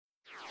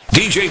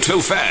DJ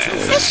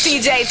Tophaz. It's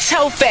DJ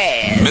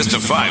Tophaz. Mr.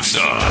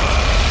 5-Star.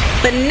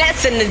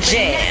 Finesse in the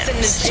jam.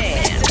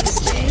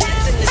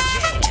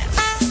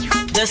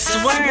 The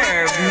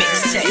Swerve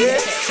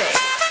mixtape.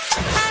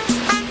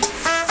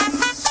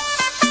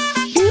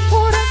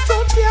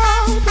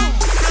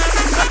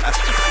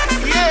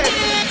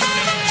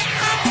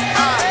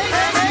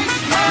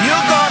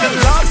 You're gonna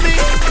love me.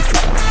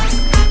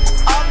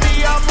 I'll be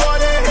your boy,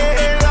 they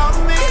love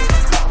me.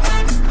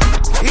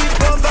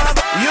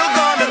 You're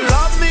gonna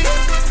love me.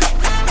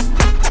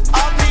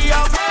 I'll be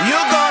your.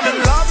 You're gonna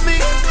love me.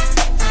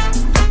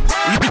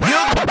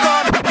 You're gonna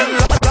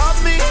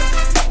love me.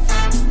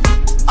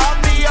 I'll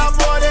be your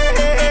boy,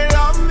 they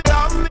love me.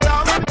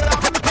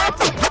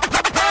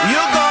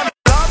 You're gonna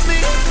love me.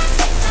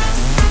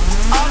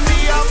 I'll be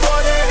your boy,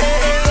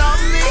 they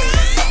love me.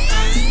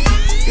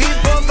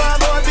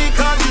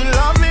 Because you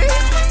love me,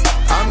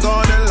 I'm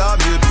gonna love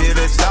you till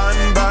the sun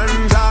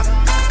burns up.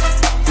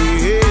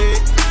 Yeah.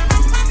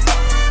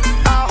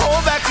 I'll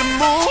hold back the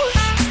moon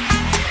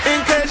in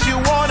case you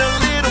want a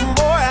little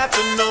more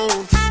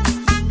afternoon.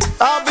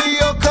 I'll be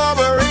your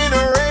cover in a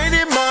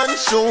rainy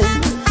monsoon.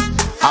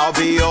 I'll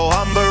be your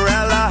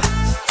umbrella.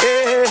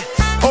 Yeah.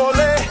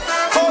 Ole,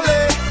 ole.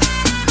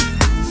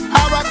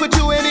 I'll rock with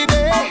you any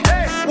day.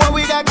 What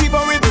we got, keep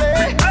on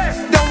replay.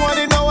 Don't want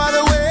it no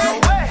other way.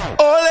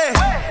 Ole,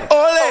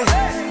 ole.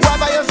 Right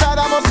by your side,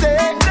 I'ma stay.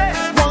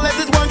 Won't let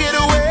this one get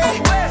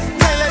away.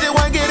 Can't let it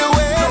one get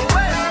away.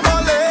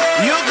 Ole,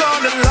 you're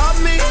gonna love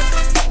me.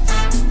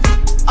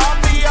 I'll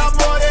be your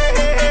boy,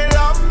 they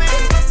love me.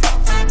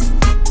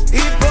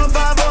 Y por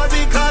favor,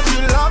 because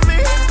you love me,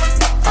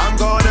 I'm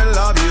gonna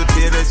love you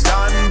till the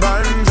sun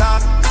burns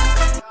up.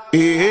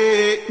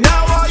 Yeah.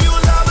 Now all you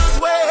lovers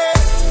wait.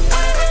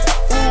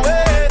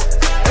 Wait.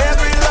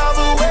 Every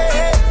lover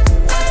wait.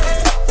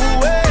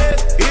 Wait.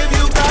 If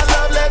you got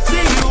love, let's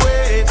see you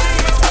wait.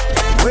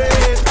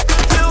 Wait.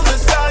 Till the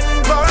sun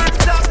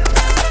burns up.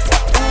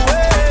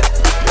 Wait.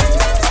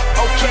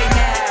 Okay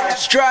now,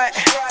 strut,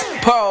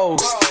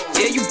 pose.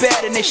 Yeah, you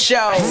better than it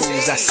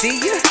shows. I see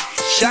you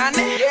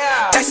shining.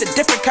 That's a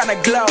different kind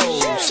of glow.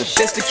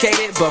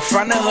 Sophisticated, but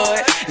from the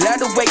hood. Love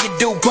the way you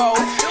do both.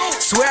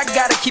 Swear I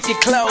gotta keep you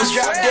close.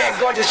 Drop dead,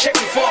 gorgeous, shake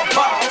me for a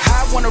pause.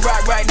 I wanna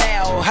rock right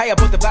now. High up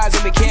with the vibes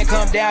and we can't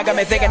come down. Got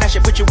me thinking I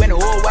should put you in a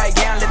all white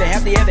gown. Live it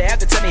happily ever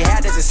after. Tell me how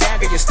does it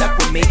sound? Girl, you're stuck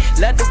with me.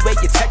 Love the way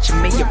you're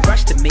touching me. You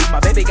brush to me. My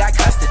baby got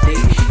custody.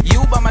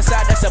 You by my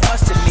side, that's a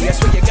must to me. I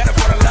swear you're gonna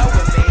fall in love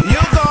with me.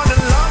 You're gonna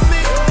love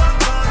me.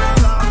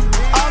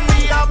 I'll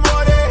be your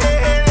boy,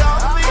 they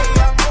love me.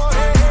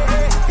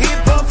 Y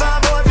por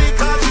favor,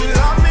 because you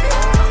love me,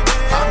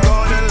 I'm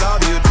gonna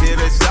love you till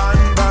the sun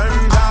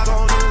burns up.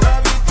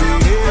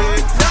 Yeah.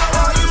 Now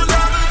all you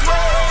lovers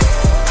wait.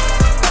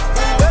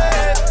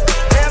 Wait.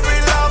 Every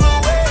lover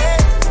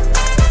wait.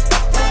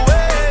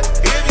 Wait.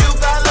 If you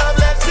got love,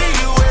 let's see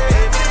you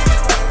wait.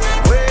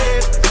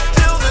 Wait.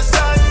 Till the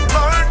sun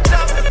burns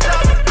up.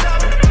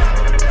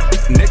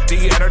 Nick D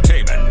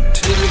Entertainment.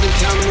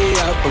 Counting me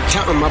out, I'm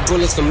counting my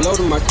bullets, I'm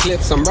loading my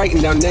clips, I'm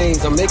writing down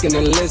names, I'm making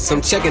a list,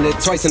 I'm checking it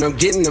twice and I'm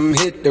getting them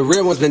hit. The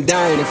real ones been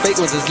dying, the fake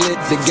ones is lit.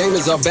 The game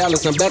is off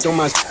balance, I'm back on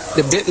my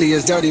The Bentley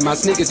is dirty, my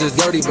sneakers is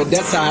dirty, but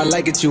that's how I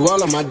like it. You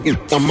all on my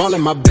I'm all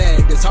in my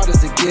bag, as hard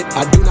as it get.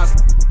 I do not.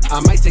 I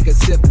might take a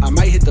sip, I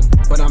might hit the,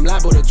 but I'm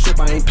liable to trip.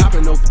 I ain't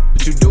popping no,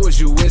 but you do as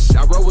you wish.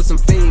 I roll with some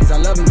fiends, I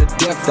love them to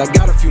death. I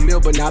got a few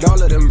mil, but not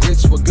all of them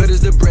rich. What good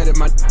is the bread if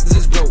my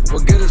is broke?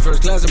 What good is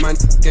first class if my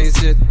can't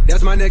sit?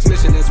 That's my next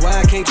mission, that's why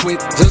I can't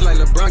quit. Just like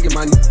LeBron, get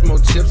my more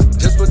chips.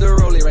 Just put the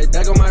rollie right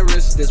back on my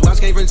wrist. This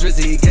watch came from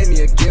Drizzy, he gave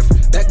me a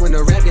gift. Back when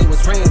the rap game was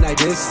praying like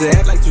this. They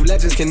act like two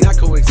legends cannot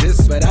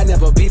coexist, but I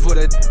never beef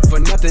with it for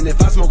nothing. If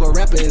I smoke a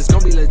rapper, it's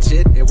gonna be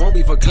legit. It won't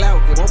be for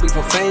clout, it won't be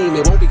for fame.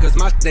 It won't be cause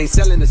my ain't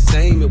selling the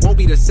same. It won't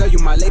be to sell you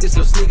my latest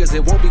little sneakers.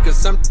 It won't be cause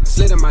some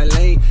slid in my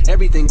lane.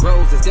 Everything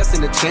grows, it's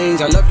destined to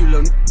change. I love you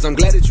little niggas, I'm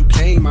glad that you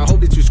came. I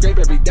hope that you scrape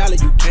every dollar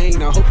you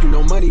came. I hope you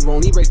know money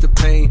won't erase the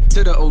pain.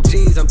 To the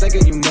OGs, I'm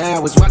thanking you now. I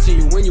was watching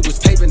you when you was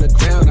paving the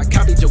ground. I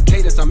copied your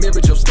cadence, I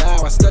mirrored your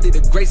style. I studied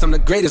the greats, I'm the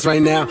greatest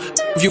right now.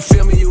 If you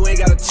feel me, you ain't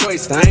got a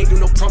choice. I ain't do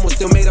no promo,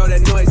 still made all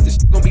that noise. This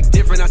shit gon' be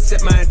different, I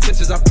set my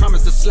intentions. I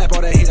promise to slap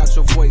all that hate out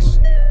your voice.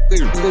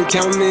 Been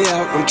counting me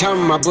out, I'm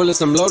counting my bullets,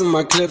 I'm loading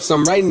my clips,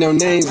 I'm writing down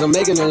names, I'm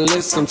making a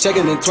list, I'm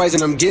checking it twice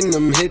and I'm getting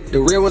them hit. The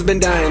real ones been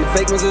dying, the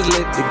fake ones is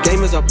lit. The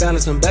game is off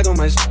balance, I'm back on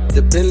my shit.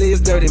 The Bentley is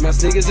dirty, my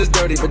sneakers is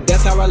dirty, but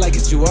that's how I like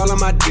it, you all on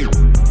my dick.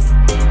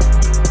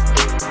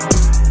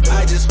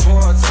 I just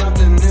poured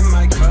something in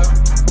my cup.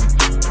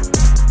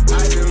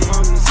 I've been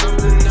wanting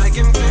something I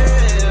can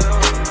feel.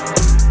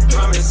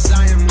 Promise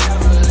I am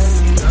never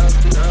letting up.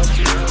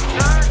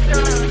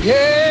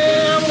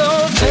 Yeah, I'm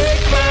gonna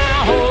take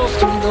my horse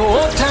through the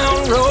old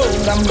town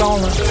road. I'm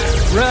gonna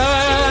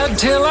ride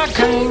till I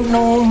can't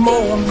no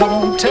more. I'm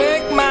gonna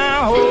take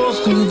my horse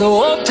through the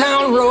old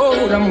town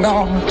road. I'm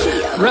gonna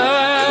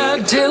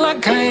ride till I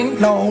can't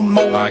no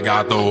more. I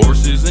got the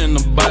horses in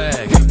the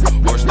bag.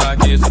 Horse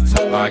stock is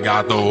a I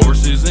got the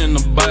horses in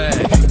the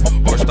bag.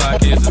 Horse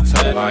stock is a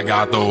I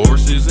got the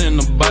horses in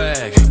the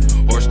bag.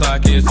 Horse stock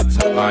stock is a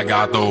top. I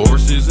got the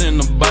horses in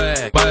the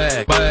bag.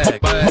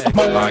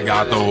 I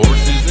got the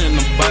horses in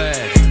the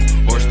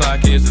bag. Horse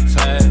stock is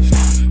attached.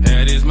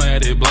 Head is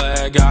matted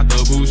black. Got the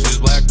bushes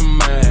black to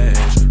match.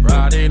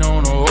 Riding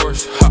on a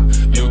horse, ha,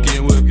 you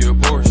can whip your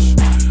Porsche.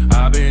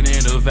 I've been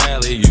in the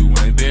valley, you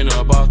ain't been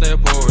up off that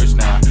porch.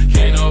 Now,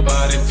 can't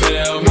nobody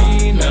tell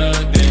me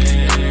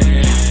nothing.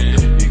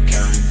 You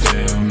can't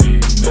tell me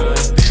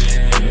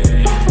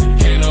nothing.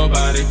 Can't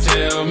nobody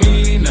tell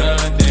me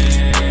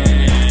nothing.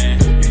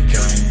 You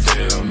can't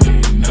tell me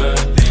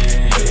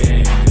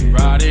nothing.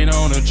 Riding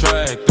on a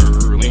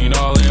tractor, lean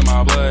all in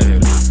my bladder.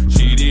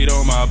 Cheated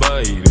on my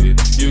baby,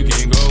 you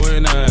can go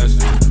and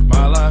ask her.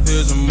 My life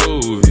is a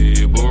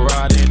movie, but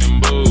riding in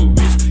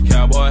boobies.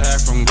 Cowboy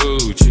hat from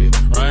Gucci,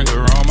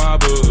 Wrangler on my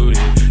booty.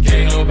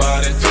 Can't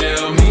nobody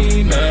tell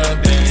me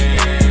nothing.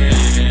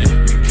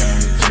 You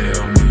can't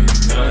tell me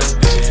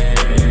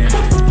nothing.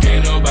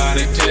 Can't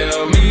nobody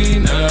tell me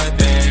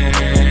nothing.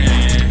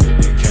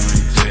 You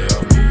can't tell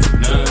me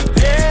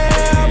nothing.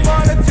 Yeah, I'm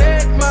gonna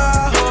take my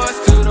horse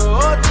to the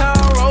old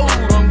town road.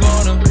 I'm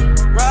gonna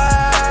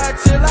ride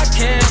till I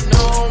can't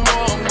no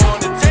more. I'm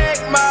gonna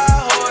take my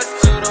horse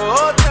to the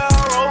old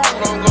town road.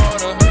 I'm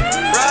gonna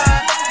ride.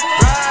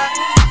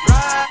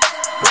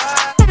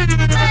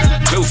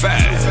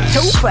 Tophaz.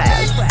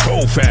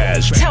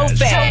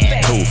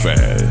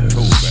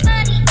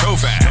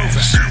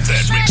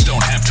 That mix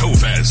don't have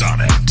Tophaz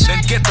on it.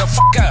 Then get the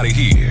fuck out of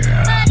here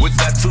with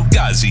that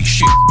Fugazi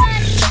shit.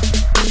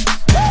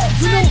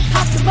 You know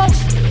pop the most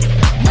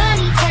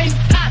money came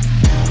pop.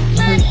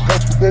 You know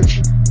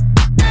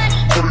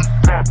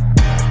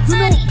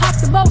pop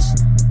the most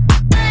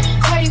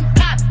came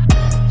pop.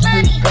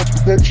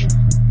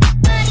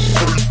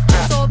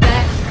 It's all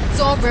bad, it's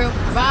all real.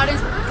 Riding,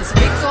 it's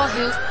big tall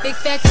hills, big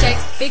fat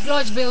checks, big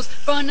large bills.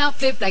 Run out,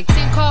 flip like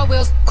 10 car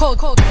wheels. Cold.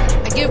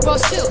 I give raw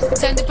chills,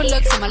 10 different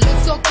looks, and my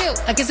looks so kill.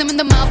 I kiss him in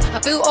the mouth, I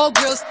feel all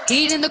grills.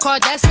 Heat in the car,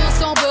 that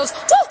smells on wheels.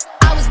 Woo!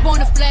 I was born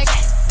to flex,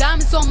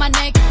 diamonds on my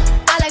neck.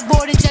 I like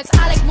boarding jets,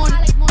 I like more,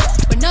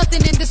 but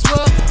nothing in this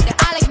world that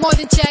I like more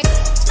than checks.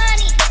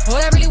 Money.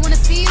 All I really wanna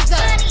see is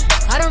us.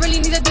 I don't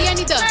really need a D, I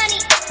need the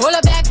pull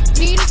her back,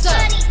 need it up.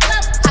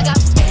 I got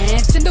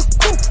bands in the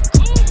coop,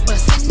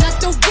 bustin'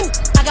 out the roof.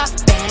 I got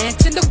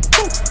bands in the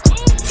coop.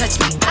 Touch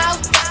me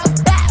out,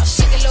 bow,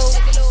 shake it low.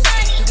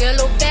 You get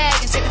a little bag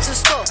and take it to the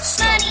store.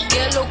 You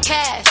get a little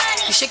cash,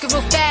 you shake it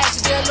real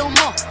fast, you get a little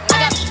more.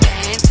 I got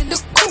bands in the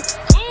coop,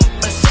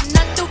 bustin'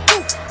 out the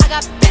roof. I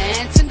got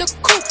bands in the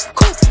coop.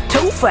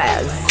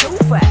 Tophaz.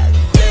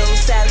 Little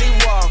Sally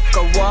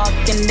Walker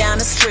walking down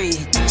the street.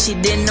 She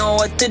didn't know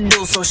what to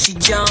do, so she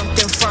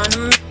jumped in front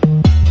of me.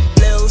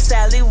 Little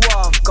Sally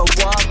Walker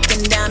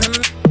walking down the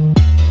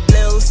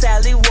Little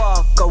Sally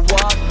Walker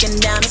walking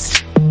down the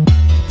street.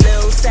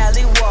 Little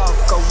Sally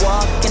Walker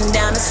walking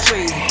down the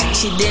street.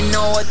 She didn't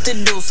know what to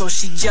do, so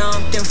she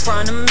jumped in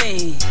front of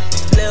me.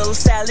 Little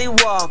Sally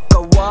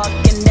Walker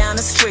walking down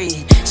the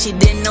street. She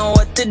didn't know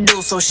what to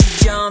do, so she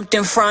jumped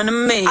in front of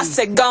me. I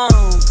said, go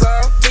on,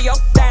 girl, do your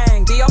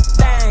thing, do your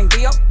thing, do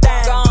your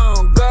thing. Go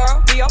on,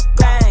 girl, do your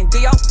thing, do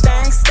your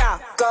thing.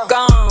 Stop, go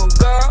on,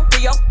 girl,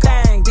 do your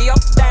thing, do your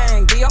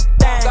thing, do your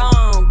thing. Go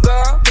on,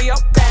 girl, do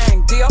your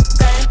thing, do your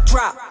thing.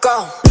 Drop,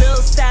 go.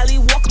 Little Sally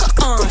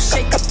Walker,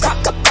 shake it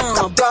proper,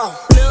 go.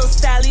 Little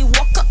Sally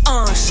Walker,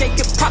 shake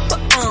it proper,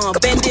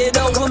 bend it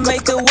over,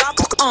 make it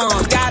wobble,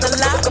 got a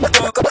lot of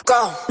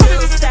go.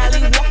 Little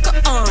Sally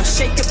Walker,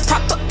 shake it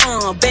proper,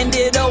 bend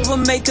it over,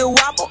 make it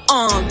wobble,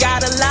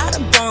 got a lot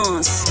of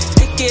buns.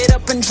 Pick it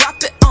up and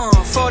drop it,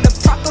 for the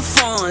proper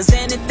funds.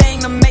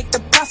 Anything to make the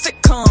profit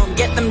come,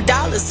 get them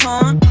dollars,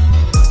 huh?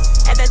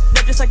 And that's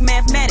just like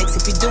mathematics.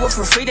 If you do it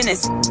for free, then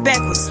it's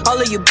backwards. All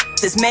of you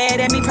that's mad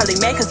at me, probably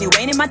mad cause you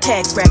ain't in my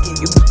tax bracket.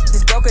 You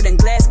is broker than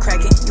glass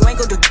cracking. You ain't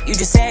gon' do, you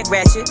just sag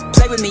ratchet.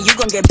 Play with me, you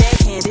gon' get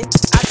backhanded.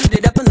 I toot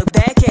it up and look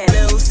back at it.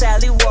 Little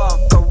Sally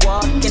Walker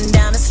walking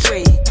down the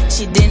street.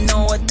 She didn't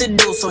know what to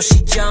do, so she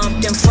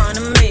jumped in front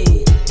of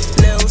me.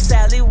 Little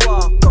Sally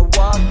Walker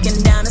walking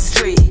down the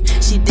street.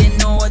 She didn't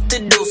know what to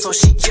do, so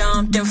she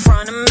jumped in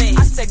front of me.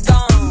 I said, go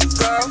on,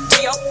 girl,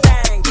 do your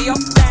thing, do your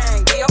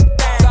thing, do your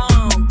thing. Go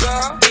on,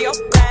 girl, do your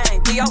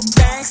thing, do your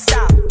thing.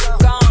 Stop,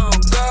 go on,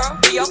 girl,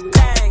 do your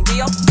thing, do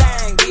your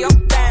thing, do your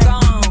thing. Go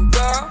on,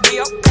 girl, do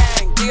your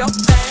thing, do your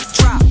thing.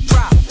 Drop.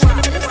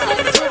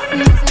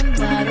 Tiffany's and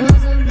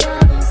bottles of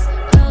bubbles.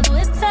 Girls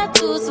with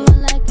tattoos who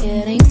like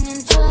getting in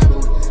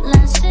trouble.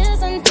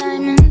 Lashes and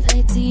diamonds,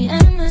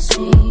 ATM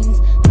machines.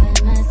 Buy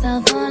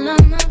myself all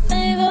of my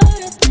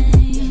favorite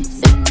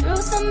things. Been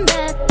through some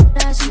bad,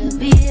 I should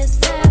be a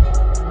savage.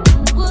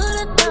 Who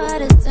would've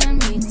thought it turned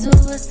me to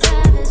a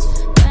savage?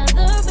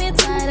 Rather be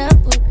tied up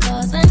with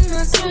claws and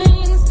no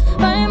strings.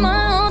 Write my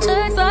own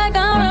checks like I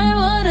write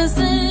what I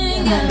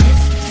sing. Yeah.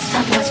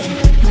 Stop watching,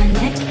 my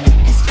neck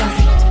is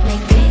glossy.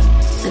 Make big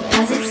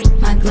deposits,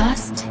 my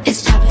gloss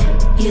is chopping.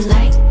 You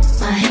like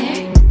my hair?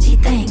 She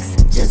thinks,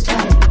 just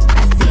drop it.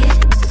 I see it,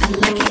 I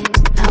like it,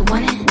 I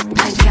want it,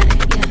 I got it.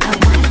 Yeah, I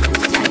want it,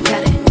 I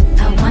got it,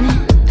 I want it,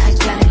 I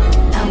got it,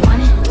 I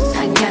want it,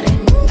 I got it,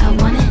 I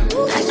want it,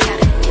 I got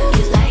it. Yeah,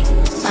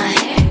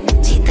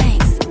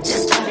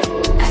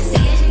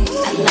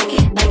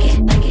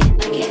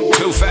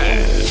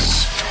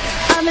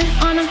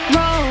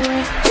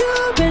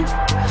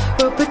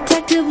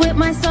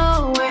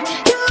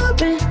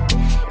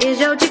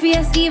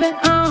 GPS even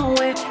on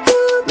where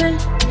you been?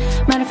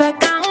 Matter of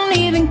fact, I don't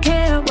even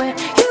care where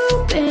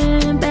you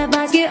been. Bad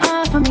vibes get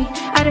off of me.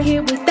 Out of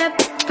here with that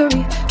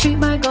fuckery. Treat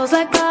my goals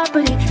like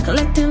property,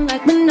 collecting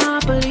like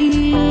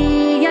Monopoly.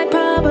 I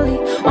probably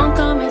won't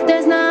come if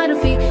there's not a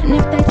fee, and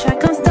if they try,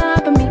 come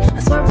stopping me. I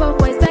swear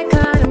both ways,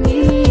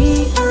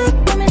 dichotomy. I like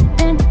women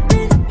and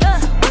men.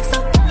 What's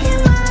so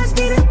fucking lies?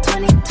 Need a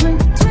 20.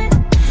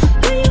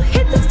 When you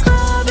hit the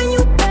club and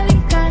you barely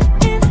got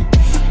in,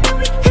 and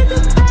we hit the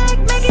bag,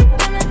 make it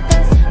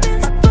manifest.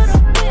 For the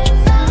win.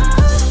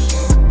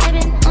 I've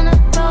been on the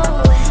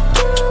road.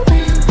 You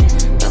been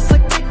the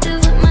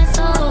protectors of my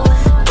soul.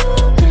 You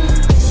been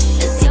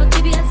it's your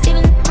GPS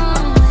even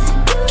on.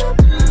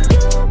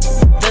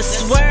 The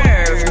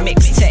Swerve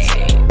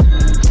mixtape.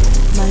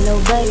 My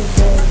little baby,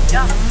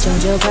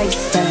 change your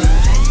price tag.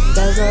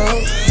 That's a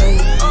whole thing.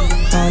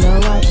 On the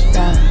watch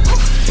that.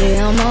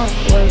 Yeah, I'm on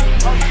work.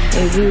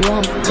 If you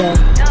want that,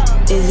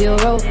 is your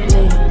role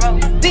play.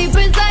 Be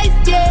precise,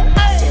 yeah.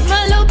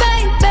 My little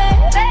baby,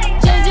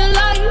 change your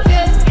life,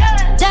 yeah.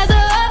 That's a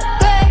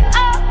upgrade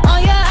on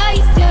your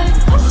ice, yeah.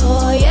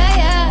 Oh yeah,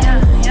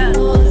 yeah.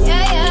 Oh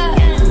yeah, yeah.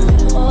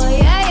 Oh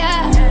yeah,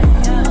 yeah.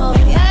 Oh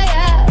yeah,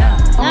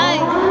 yeah.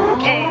 Night,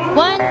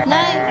 one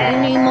night, you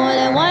need more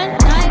than one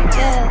night,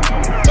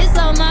 yeah. It's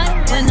all mine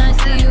when I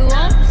see you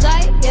on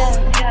site,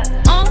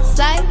 yeah. On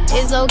site,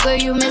 it's so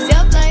good you miss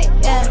your flight,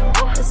 yeah.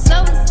 It's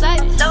so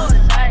exciting.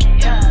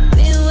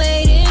 Been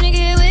waiting to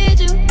get with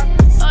you.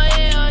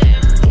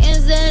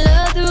 Can't send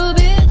love through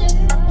bitches.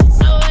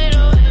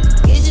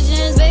 Get your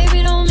chance, baby,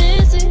 don't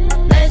miss it.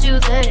 Let you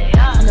say it.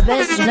 I'm the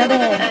best you never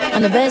had.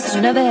 I'm the best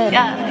you never had.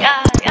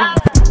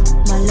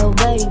 My little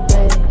baby,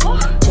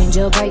 change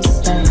your price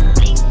tag.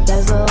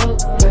 That's a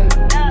upgrade.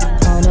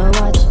 On the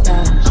watch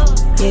that.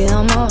 Yeah,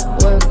 I'm on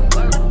work.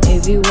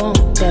 If you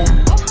want that,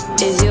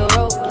 is your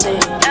role play.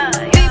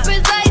 Be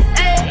precise,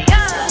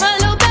 my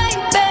little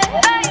baby.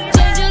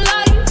 Change your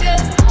life, yeah.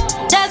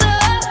 That's a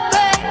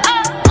upgrade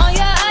on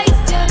your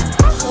ice, yeah.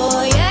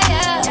 Oh yeah,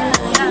 yeah.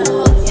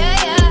 Oh yeah,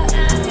 yeah.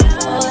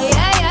 Oh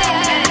yeah, yeah.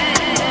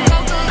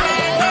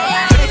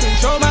 They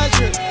control my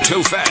drip.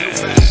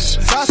 Tophaz.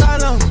 Sauce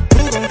all on,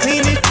 who gon'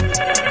 clean it?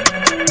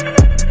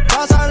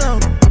 Sauce all on,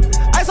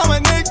 ice on my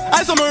neck,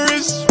 ice on my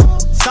wrist.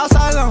 Sauce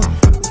all on,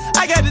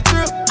 I got the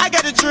drip, I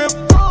got the drip.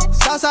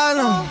 Sauce all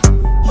on,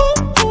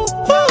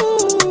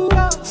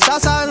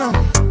 sauce all on,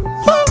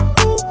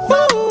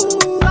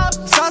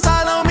 sauce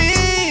all on me.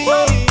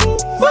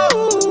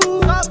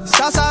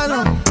 Sauce all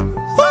on,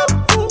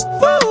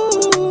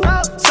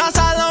 sauce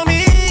all on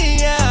me.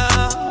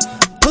 Yeah.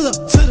 Pull up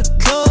to the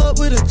club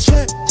with a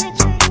check.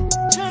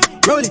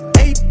 Rolling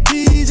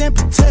APs and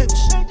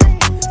protection.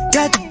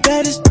 Got the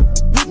baddest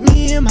with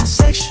me in my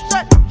section.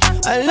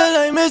 I look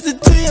like Mr.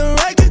 T and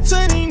Rocket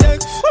 20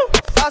 next.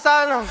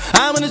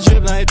 I'm in a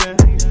drip like that.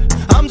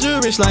 I'm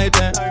Jewish like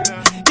that.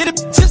 Get it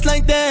just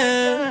like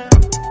that.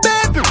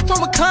 Bad bitch from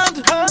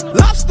Wakanda.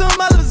 Lobster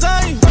my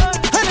lasagna.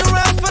 100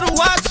 rounds for the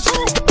watch.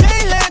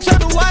 Dayland try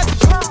to watch.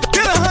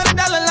 Get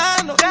 $100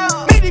 line.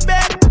 Meaty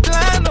bad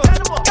line.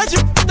 Got you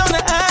on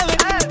the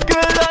island.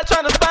 Girl, I'm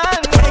tryna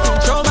find it. They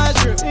control my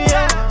drip.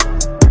 Yeah.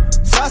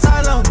 Sauce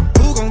all on,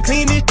 who gon'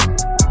 clean it?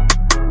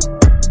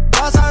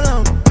 Sauce all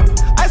on,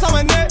 ice on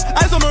my neck,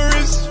 ice on my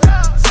wrist.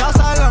 Sauce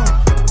all on,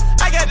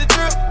 I got the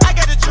drip, I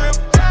got the drip.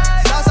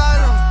 Sauce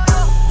all on,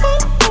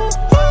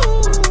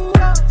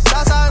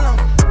 sauce all on,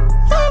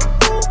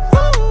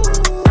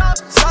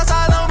 sauce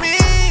all on me.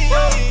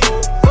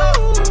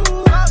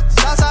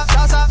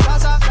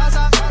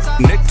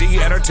 Nick D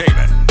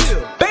Entertainment.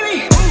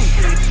 Baby,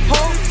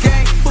 whole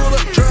gang full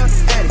of drug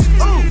addicts.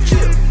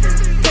 Chill.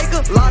 Take a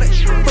lot of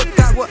shit.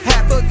 Forgot what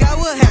happened.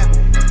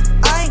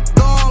 I ain't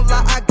gon'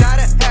 lie, I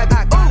gotta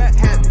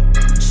have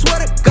it. Swear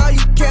to God,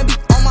 you can't be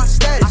on my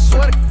status. I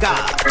swear to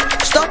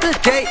God. Start the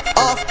day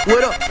off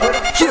with a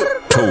chill.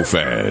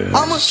 Tophaz.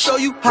 I'ma show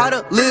you how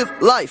to live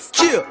life.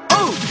 Chill.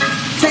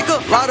 Take a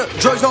lot of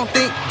drugs, don't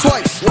think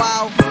twice.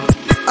 Wow.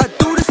 I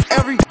do this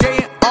every day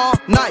and all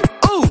night.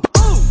 Whole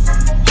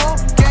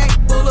gang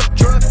full of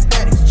drug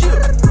addicts.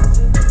 Chill.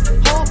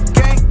 Whole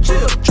gang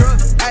chill. Drug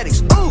addicts.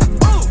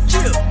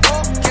 Chill.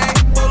 Whole gang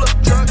full of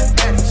drug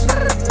addicts.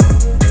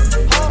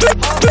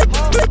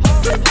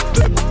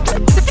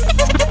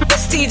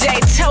 It's DJ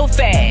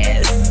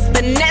Tophaz,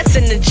 the Nets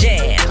in the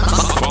jam.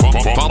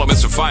 Follow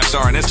Mr.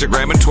 5-Star on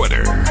Instagram and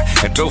Twitter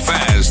at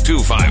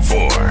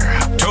Tophaz254.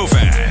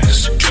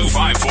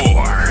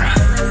 Tophaz254.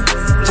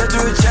 Just do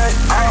a check,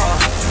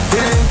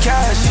 hit it in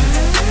cash,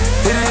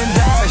 hit it in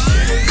dash,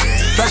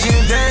 flashy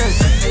and dance,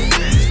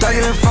 stack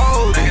it and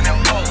fold,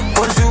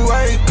 42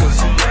 acres,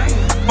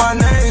 my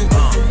name,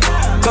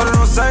 throw it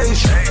on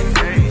stage.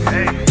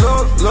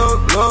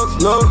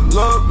 Look,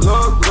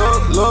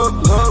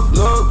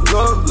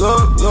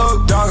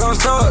 dog, I'm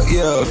stuck,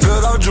 yeah,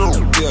 filled out jewel,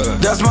 yeah,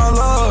 that's my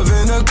love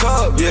in the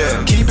cup,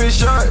 yeah, keep it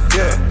shut,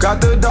 yeah,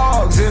 got the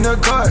dogs in the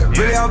cut,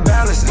 really out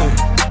balanced,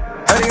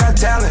 hey, got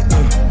talent,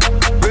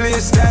 really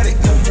ecstatic,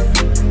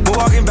 We're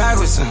walking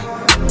backwards.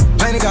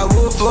 Planet got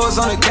wood floors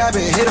on the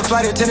cabin. Hit a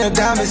flight attendant,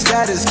 diamond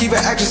status. Keep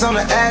an actress on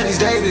the addies.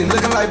 Dated,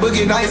 looking like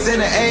Boogie Nights in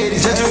the 80s.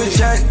 Just to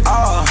check,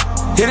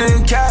 hit it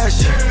in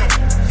cash.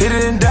 Hit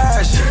it in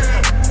dash.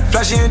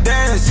 Flashy and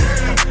dancing.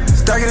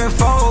 Stack it and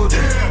fold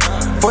it.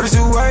 42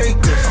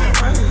 acres.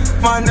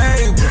 My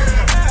neighbor.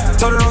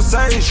 Told her don't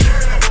say shit.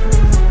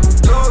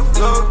 Love,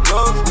 love,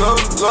 love,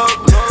 love,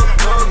 love,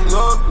 love,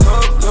 love,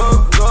 love,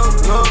 love,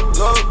 love, love,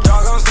 love.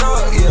 Dog, I'm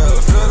stuck, yeah.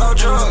 Fill out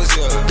drugs,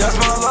 yeah. That's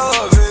my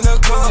love in the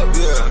cup,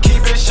 yeah.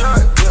 Keep it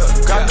shut,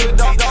 yeah. Got the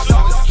dog.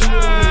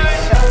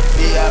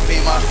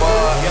 VIP my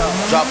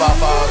squad, drop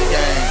off all the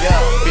game.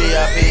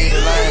 VIP the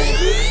lane,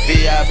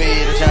 VIP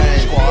the chain.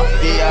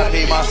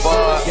 VIP my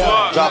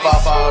squad, drop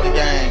off all the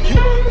game.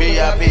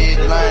 VIP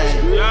the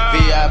lane,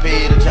 VIP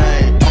the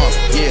chain.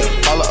 Yeah,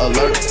 color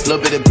alert, little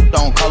bit of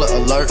don't call it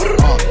alert.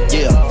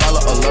 Yeah,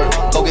 color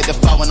alert, go get the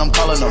file when I'm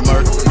calling a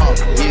murk.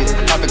 Yeah,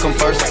 traffic come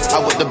first, I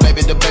with the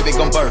baby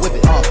gon' birth.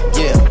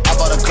 Yeah, I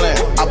bought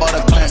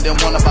a clan, then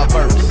one of my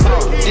birds.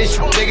 This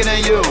bigger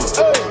than you,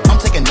 I'm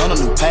taking on a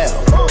new path,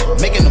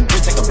 making them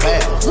bitch take a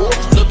bath.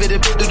 Little bit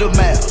of do the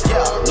math.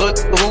 Look,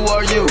 who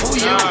are you?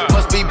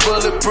 Must be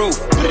bulletproof.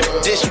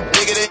 This you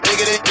bigger than.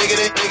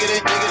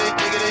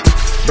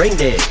 Brain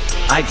dead,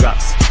 eye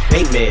drops,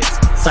 paint meds,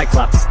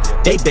 Cyclops,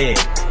 they big,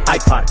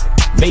 iPod,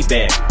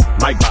 Maybach,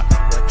 my buck,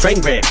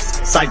 train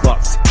wrecks,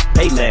 sidewalks,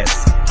 Payless,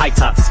 high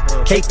tops,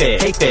 cake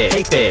bed.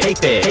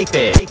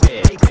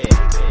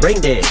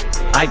 Brain dead,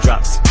 eye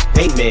drops,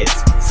 paint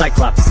meds,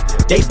 Cyclops,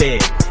 they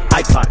big,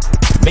 iPod,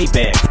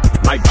 Maybach,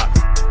 my buck.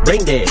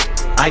 Brain dead,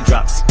 eye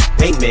drops,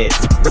 paint meds,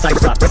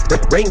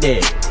 Cyclops. Brain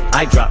dead,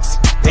 eye drops,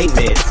 paint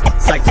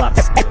meds,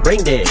 Cyclops.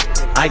 Brain dead,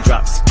 eye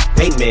drops,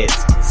 paint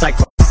meds,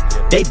 Cyclops.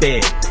 They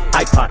big,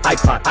 iPod.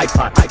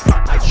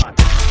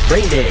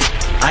 Brain dead,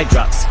 eye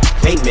drops,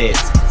 paint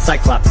meds,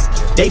 Cyclops.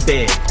 They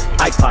big,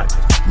 iPod,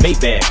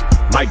 Maybach,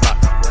 my buck.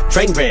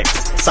 Train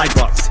wrecks,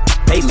 sidewalks,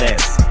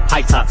 Payless,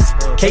 high tops,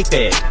 cake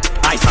bed,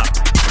 iPod,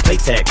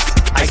 Playtex,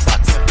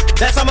 icebox.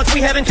 That's how much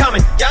we have in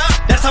common. Yeah.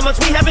 That's how much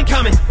we have in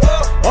common.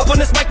 Whoa. Up on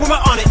this mic, we're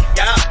on it.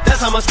 Yeah.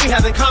 That's how much we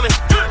have in common.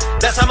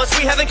 That's how much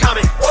we have in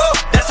common. Whoa.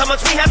 That's how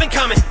much we have in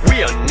common.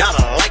 We are not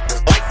alike.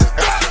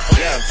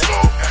 Yeah.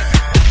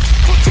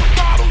 Put your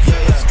bottles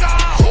in the sky.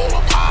 Hold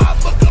 'em high.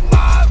 Look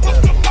alive.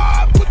 Look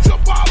alive. Put your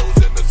bottles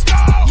in the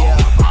sky. Hold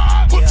 'em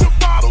high. Put your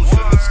bottles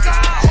in the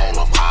sky. Hold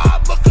 'em high.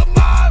 Look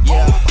alive.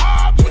 Hold 'em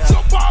high. Put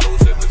your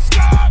bottles in the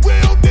sky.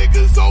 Real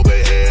niggas over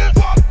here.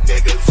 Fuck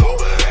niggas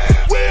over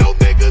there. Real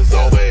niggas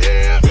over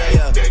here.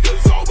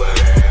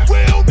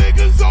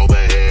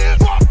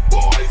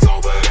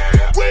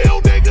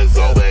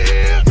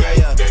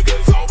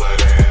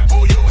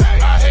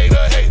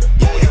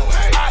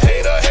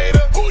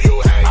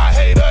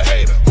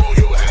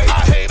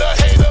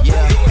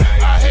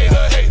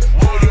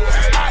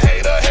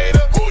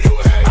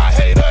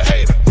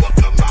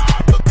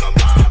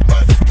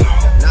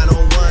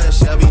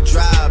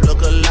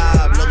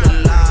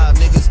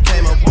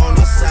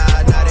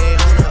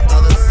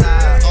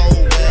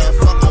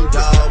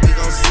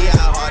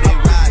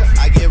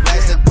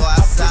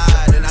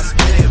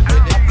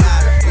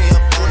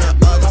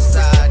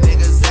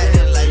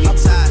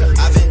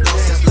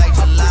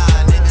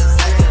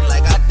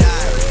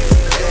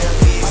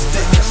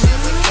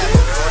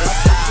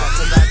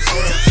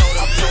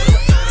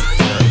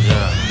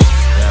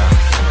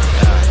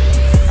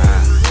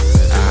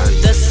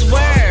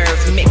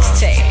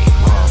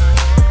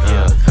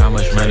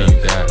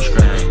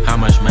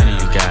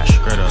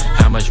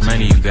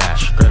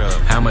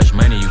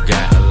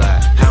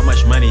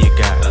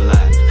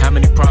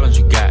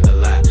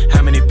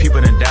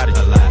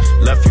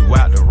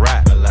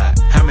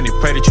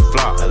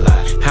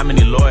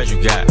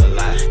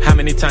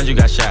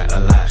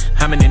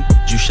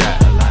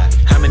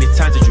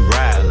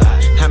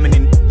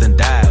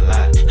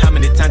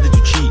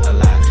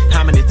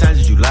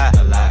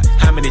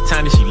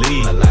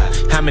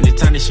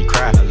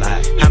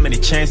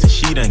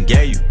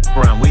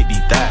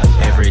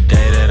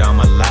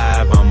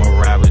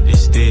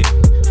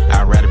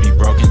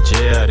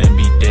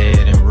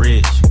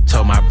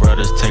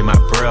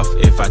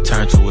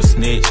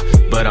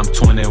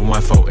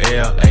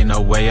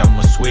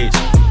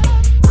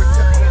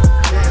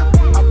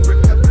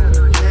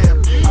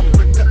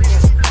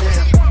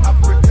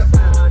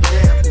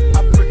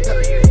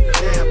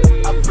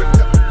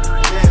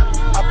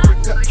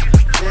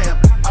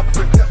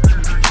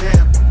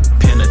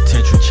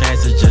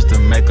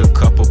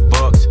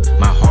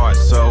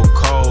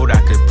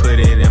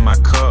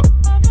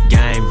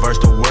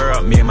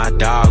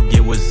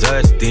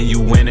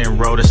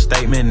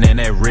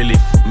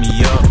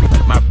 Me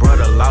up. My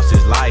brother lost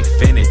his life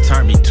and it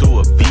turned me to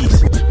a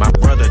beast. My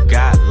brother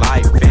got lost.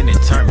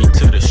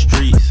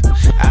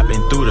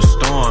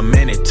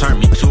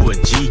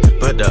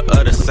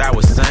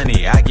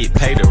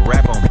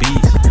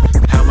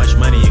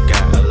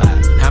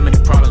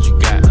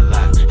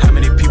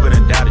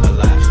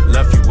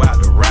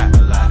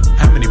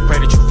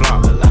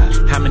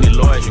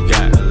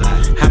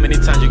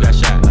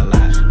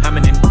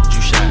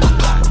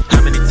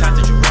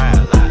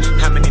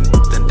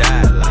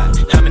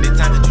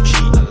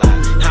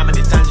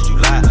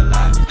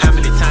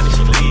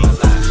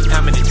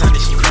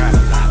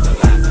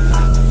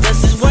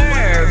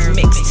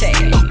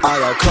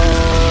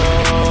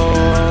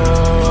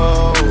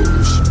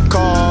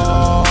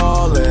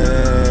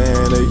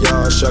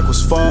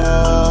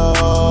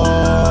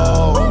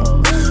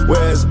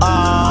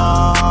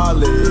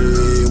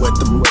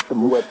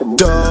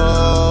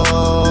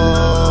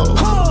 Dog,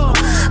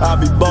 I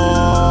be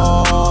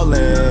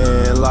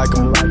ballin' like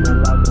I'm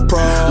pro.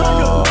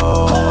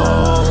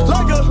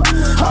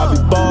 I be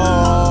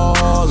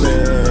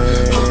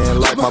ballin'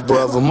 like my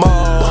brother Mo.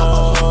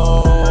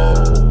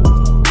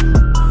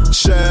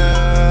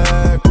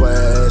 Shaq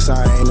West,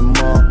 I ain't a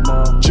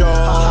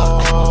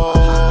Joe.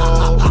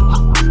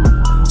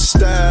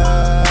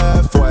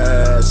 Steph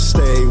West,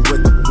 stay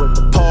with the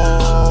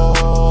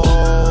pole.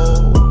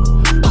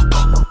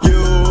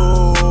 You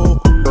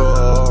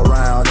go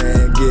around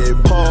and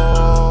get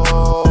pulled.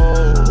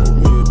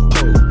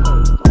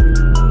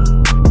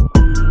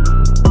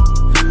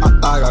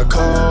 I got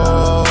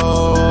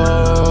calls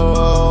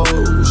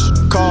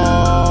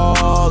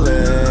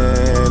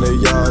calling. The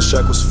young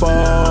Shaq was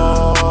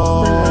fall.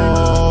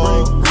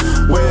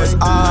 Where's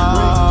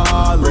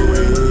Ali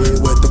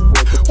with the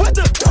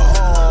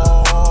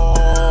dog?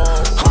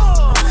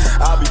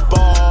 I be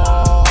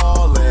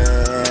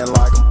ballin'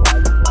 like I'm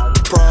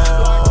pro.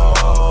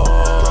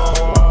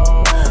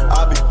 I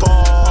be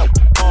ball.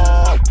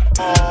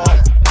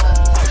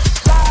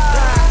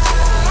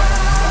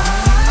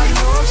 I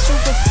know I'm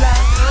super fly.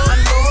 I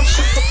know I'm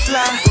super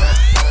fly.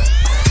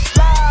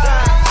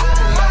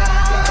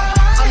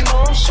 I know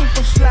I'm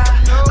super fly.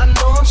 I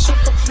know I'm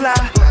super fly.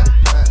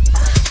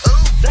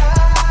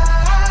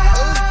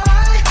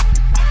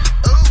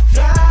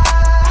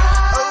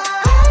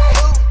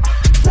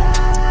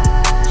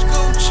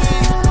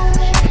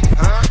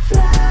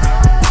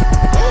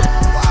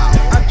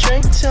 I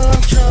drink till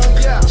I'm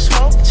drunk,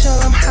 smoke till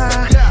I'm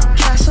high.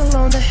 Castle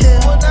on the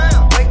hill,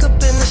 wake up in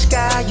the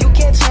sky. You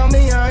can't tell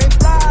me I ain't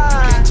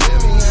fly.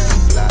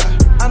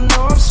 I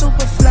know I'm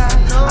super fly.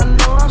 I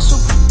know I'm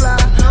super fly.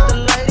 The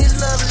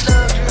ladies love me.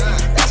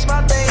 That's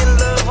why they in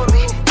love with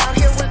me. Out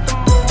here with the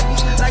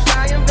moves, like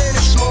I am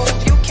very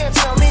smooth. You can't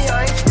tell me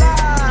I ain't fly.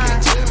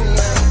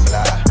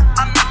 I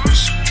know I'm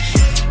super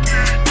fly.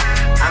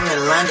 I'm in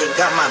London,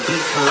 got my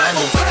beat from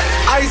London.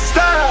 I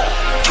style.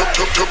 Turn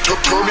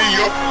me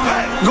up.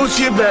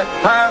 Gucci bag,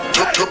 huh?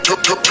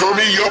 Turn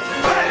me up.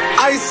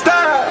 I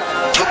style.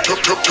 Turn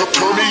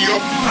me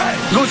up.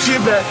 Gucci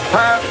bag,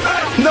 huh?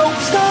 No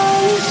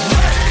styles.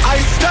 I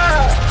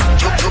style.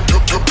 Turn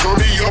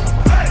me up.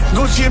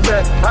 Gucci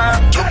bag, huh?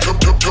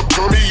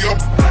 Turn me up.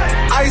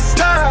 I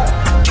style.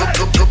 Turn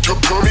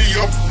me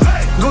up.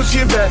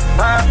 Gucci bag,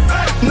 huh?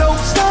 No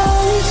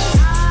styles.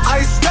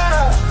 I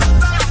style.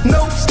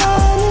 No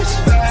styles.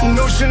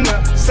 No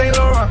Chanel, Saint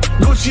Laurent,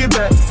 Gucci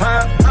bag,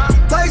 huh?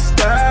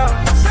 Lifestyle.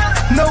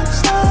 No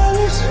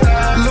styles.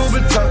 Louis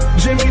Vuitton,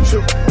 Jimmy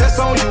Choo, that's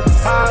on you,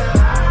 huh?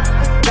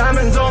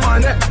 Diamonds on my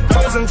neck,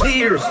 frozen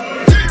tears.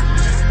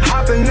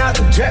 Hopping out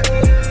the jet,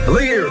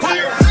 Lear.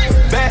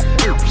 Back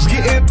ears,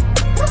 getting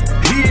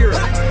here.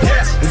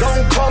 Yes,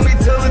 don't call me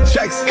till the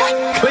checks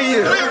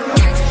clear.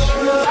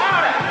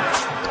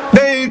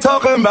 They ain't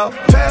talking about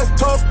fast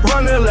talk,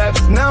 running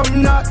laps. Now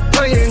I'm not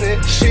playing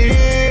it,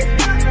 shit.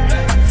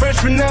 Fresh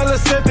vanilla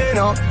sipping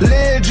on,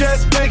 lid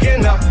just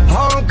picking up.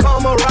 Hong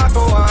Kong,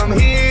 Morocco, I'm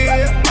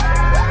here.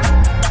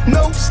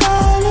 No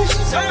stylish,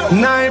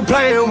 and I ain't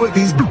playing with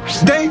these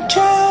bitches. They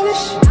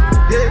childish,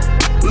 yeah.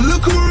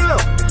 Look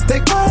around, they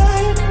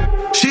quiet.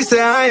 She said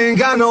I ain't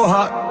got no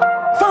heart.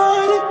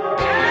 Find it.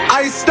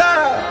 I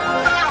style,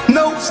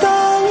 no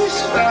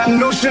stylish,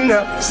 no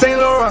Chanel, Saint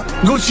Laurent,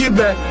 Gucci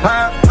bag,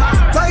 huh?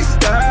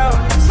 Lifestyle,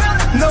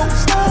 no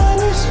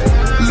stylish,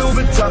 Louis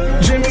Vuitton,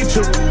 Jimmy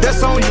Choo,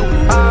 that's on you,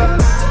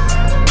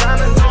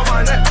 diamonds on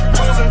my neck,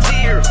 frozen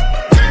tears,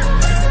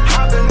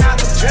 hopping out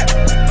the jet,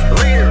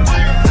 Lear,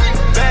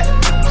 back,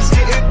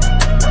 getting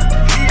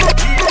here.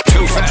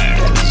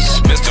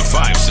 Tophaz, Mr.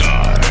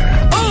 5-Star.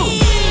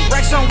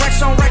 Rex on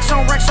Rex on Rex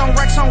on Rex on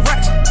Rex on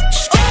Rex.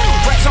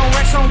 Rex on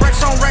Rex on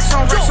Rex on Rex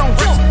on Rex on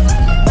Rex.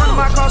 One of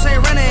my cars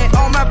ain't renting.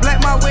 All my black,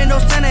 my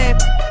windows tinted.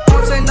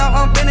 One say no,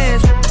 I'm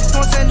finished.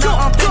 One say no,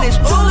 I'm finished.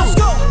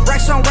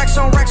 Rex on Rex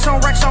on Rex on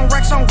Rex on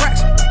Rex on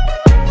Rex.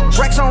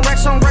 Rex on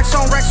Rex on Rex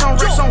on Rex on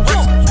Rex on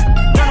Rex.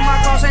 One of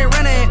my cars ain't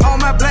renting. All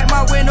my black,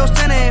 my windows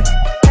tinted.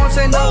 One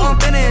say no, I'm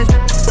finished.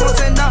 One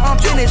say no, I'm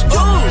finished.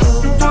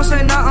 One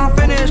say no, I'm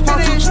finished.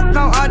 One two,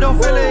 no, I don't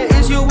feel it.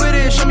 Is you with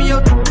it? Show me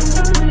your.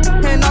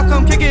 And I'll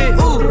come kick it.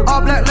 Ooh,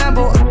 all black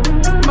Lambo.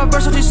 My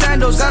Versace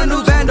sandals, got a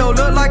new bando,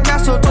 look like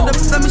Castro. To the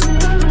let me.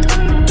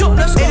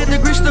 80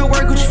 degrees still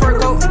wear Gucci fur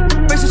coat.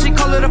 Basically, she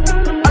call it a.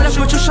 I left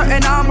with your shirt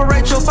and now I'm a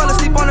Rachel. Fell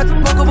asleep on the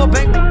walk of a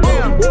bank.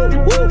 Damn.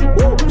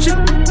 She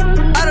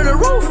out of the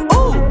roof.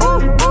 Ooh.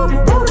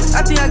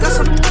 I think I got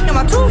some in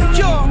my tooth.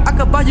 I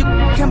could buy you,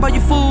 can't buy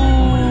you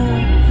food.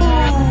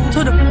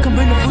 To the can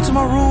bring the food to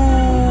my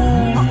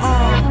room.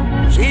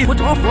 Gee,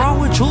 what's wrong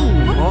with you?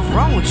 What's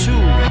wrong with you?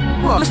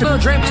 Let's little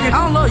dream. I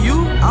don't love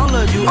you. I don't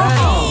love you.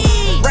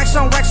 Rex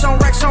on Rex on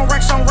Rex on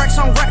Rex on Rex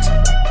on Rex.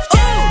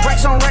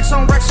 Rex on Rex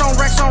on Rex on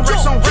Rex on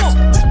Rex on Rex.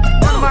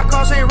 One of my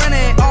cars ain't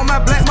renting. All my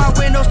black, my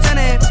windows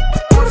tinted.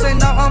 One say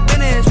no, I'm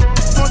finished.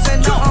 One say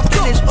no, I'm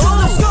finished.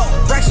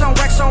 Rex on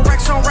Rex on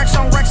Rex on Rex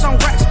on Rex on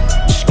Rex.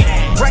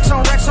 Rex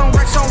on Rex on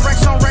Rex on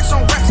Rex on Rex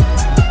on Rex.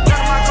 One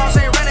of my cars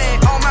ain't renting.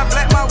 All my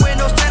black, my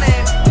windows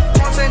tinted.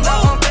 One say no,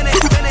 I'm finished.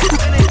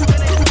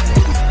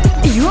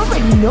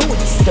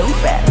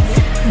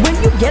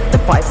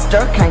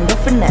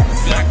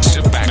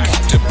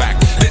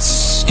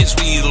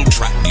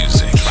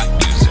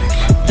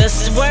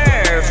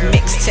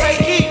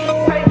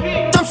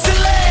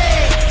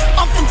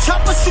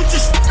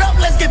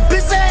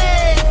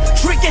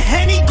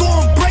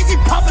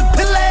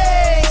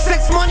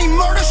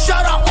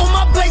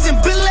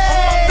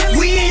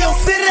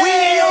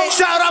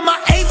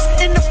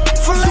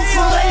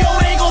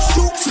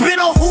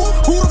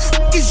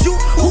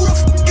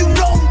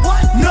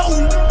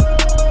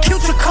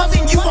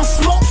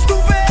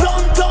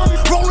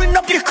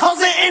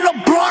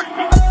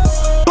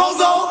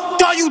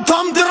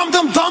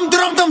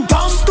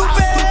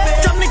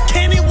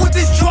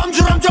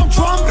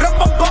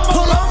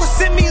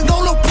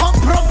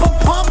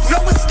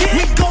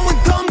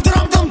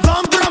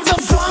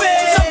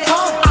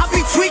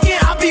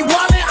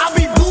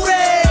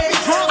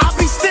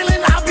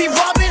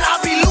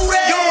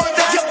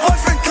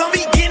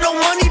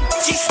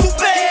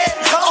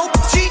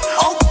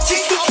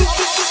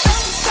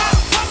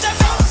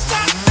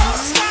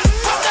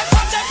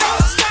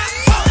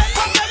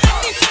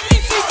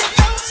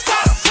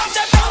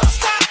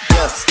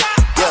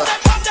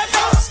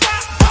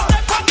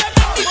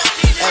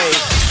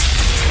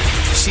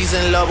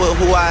 with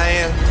who I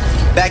am.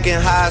 Back in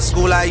high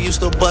school, I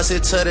used to bust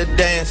it to the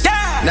dance.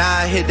 Now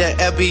I hit the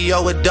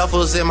FBO with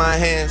duffels in my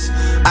hands.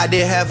 I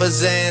did half a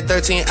Zan,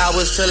 13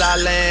 hours till I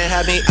land.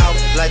 Had me out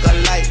like a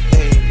light,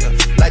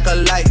 ayy, like a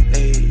light,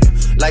 ayy,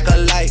 like a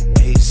light,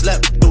 ayy.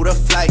 Slept through the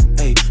flight,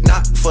 ayy,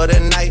 not for the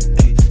night,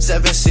 ayy.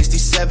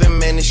 767,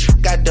 man, this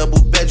shit got double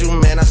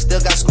bedroom, man. I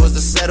still got scores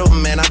to settle,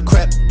 man. I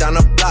crept down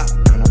the block,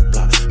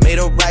 made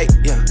a right,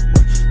 yeah.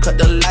 Cut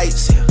the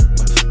lights, yeah.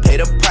 Pay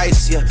the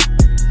price, yeah.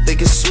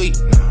 Think it's sweet,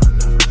 no,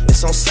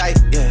 it's on sight,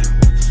 yeah.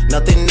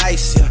 Nothing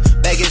nice, yeah.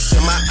 Baggage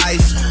in my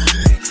ice,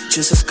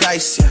 Jesus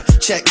Christ, yeah.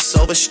 Checks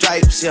over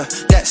stripes, yeah.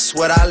 That's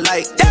what I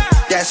like, yeah.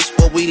 That's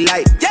what we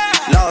like, yeah.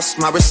 Lost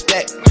my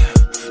respect,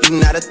 you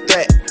not a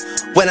threat.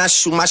 When I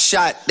shoot my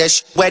shot, that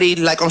shit wetty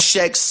like on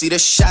Shaq. See the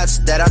shots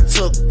that I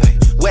took,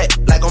 wet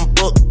like on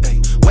Book,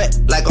 wet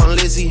like on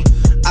Lizzie.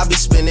 I be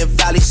spinning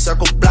valley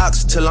circle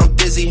blocks till I'm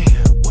dizzy.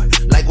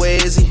 Like where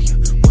is he?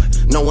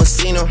 No one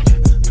seen him.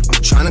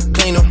 I'm tryna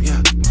clean him.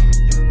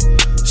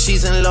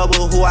 She's in love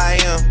with who I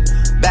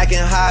am. Back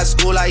in high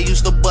school, I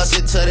used to bust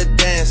it to the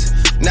dance.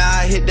 Now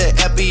I hit the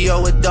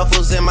FBO with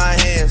duffels in my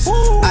hands.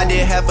 I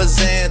did half a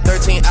Zan,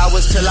 13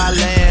 hours till I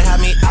land. Had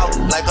me out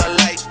like a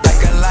light,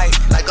 like a light,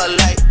 like a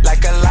light,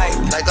 like a light,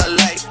 like a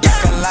light,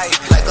 like a light,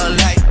 like a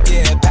light.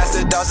 Yeah,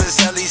 Pastor Dawson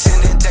Sally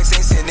sending texts,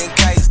 ain't sending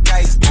kites.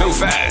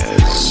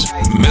 Tophaz,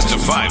 Mr.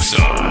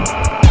 5-Star.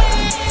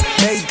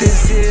 Make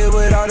this here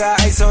with all the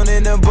ice on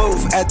in the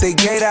booth. At the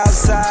gate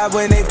outside,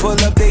 when they pull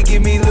up, they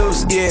give me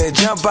loose. Yeah,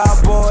 jump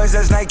out, boys,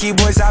 that's Nike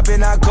boys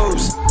hopping our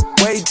coast.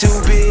 Way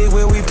too big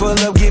when we pull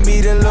up, give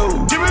me the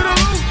loot. Give me the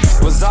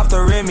loot. Was off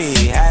the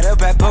Remy, had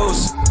up at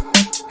post.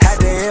 Had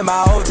to hit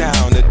my old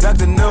town to duck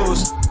the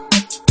news.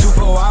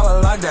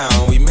 24-hour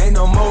lockdown, we made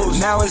no moves.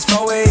 Now it's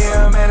 4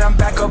 a.m. and I'm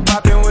back up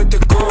popping with the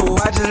crew.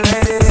 I just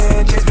landed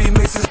in, just be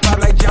mixes pop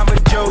like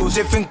Jamba Joe's.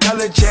 Different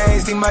color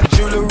chains, think my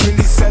jeweler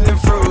really selling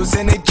fruits.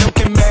 And they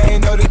joking,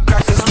 man, know the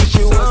crackers wish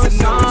it was the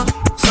news.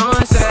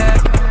 Sunset.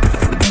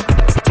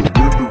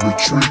 Surrender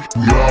retreat,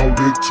 we all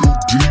in too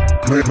deep.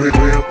 Playing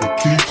for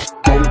keeps,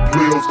 don't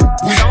players for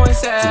weak.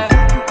 Sunset.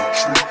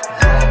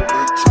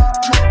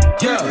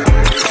 Yeah.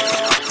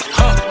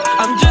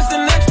 I'm just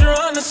an extra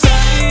on the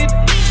side.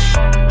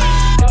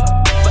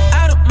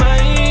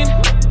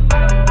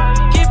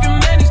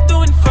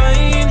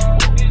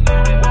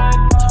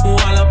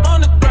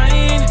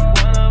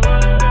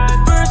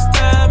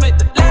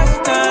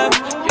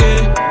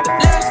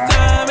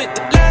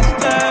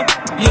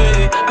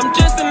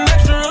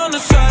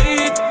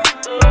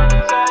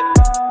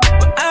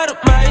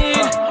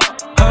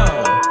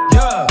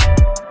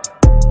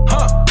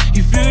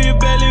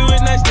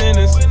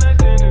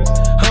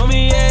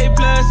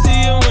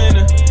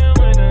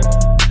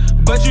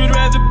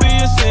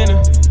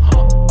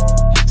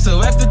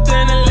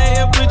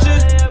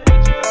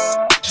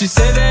 She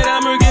said that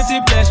I'm her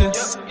guilty pleasure.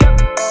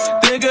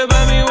 Think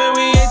about me when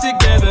we ain't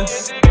together.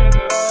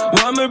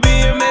 Want me be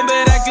your man,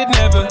 but I could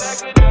never.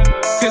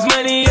 Cause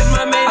money is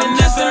my main and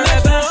just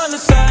another on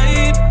the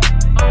side.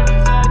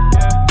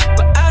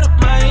 But I don't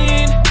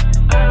mind.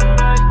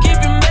 Keep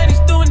your man,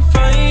 he's doing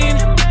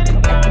fine.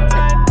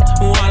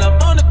 While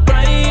I'm on the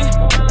grind.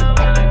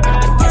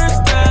 The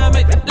first time,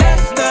 ain't the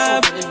last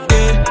time.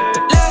 Yeah,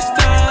 the last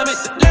time,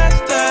 ain't the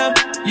last time.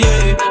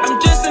 Yeah,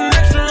 I'm just an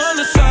extra on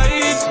the side.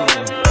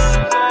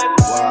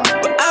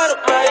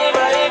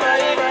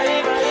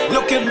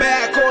 Looking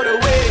back all the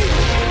way,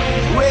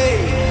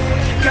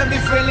 can be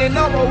feeling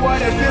normal.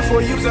 What I feel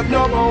for you's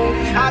abnormal.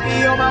 I'll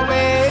be on my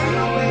way.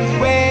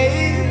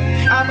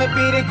 I'ma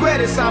be the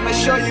greatest. I'ma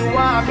show you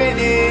why I'm in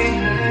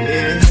it.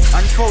 Yeah.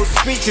 Unfold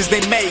speeches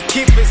they make,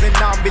 keepers and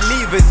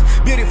non-believers.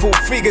 Beautiful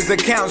figures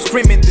account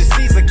screaming the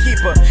season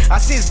keeper. I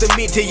seize the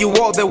meter, you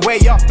all the way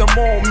up the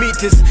more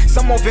meters.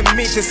 Some of them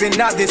meters and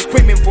others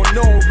screaming for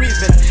no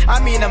reason. I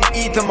mean I'm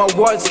eating my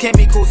words,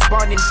 chemicals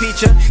burning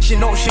feature. She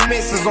knows she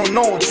misses on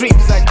no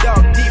trips, I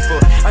dug deeper.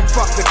 And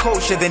fuck the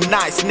culture, the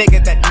nice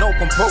nigga that no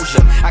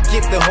composure. I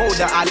keep the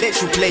holder, I let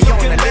you play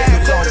on a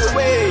little longer.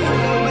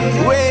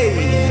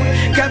 Way.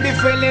 Can't be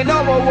feeling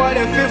normal, what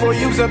I feel for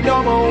you's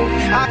abnormal.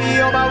 I'll be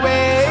on my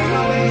way.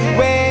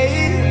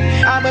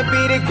 I'ma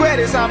be the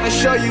greatest, I'ma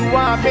show you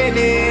why I'm in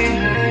it.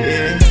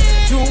 Yeah.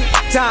 2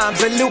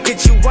 times I look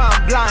at you,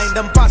 I'm blind.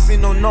 I'm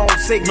passing on all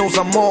signals,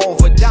 I'm more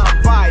of a down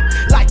vibe.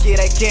 Like it,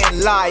 I can't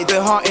lie,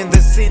 the heart in the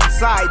sin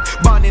side.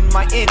 Burning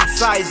my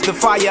insides, the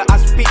fire I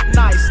spit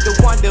nice. The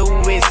wonder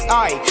who is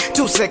I,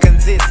 2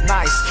 seconds is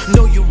nice.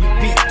 No, you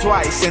repeat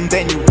twice, and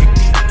then you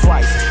repeat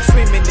twice.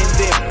 Swimming in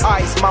their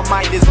eyes, my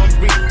mind is on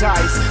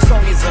ties.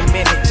 Song is a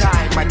minute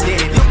time, I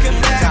did it. Looking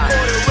back all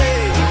the way.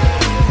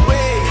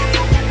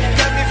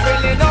 Got me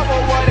feeling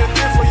normal, what I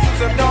feel for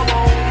you's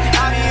abnormal.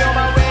 I'll be on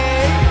my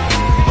way.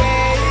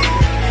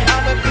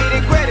 I'ma be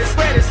the greatest.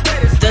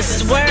 The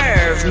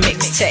Swerve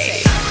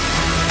mixtape.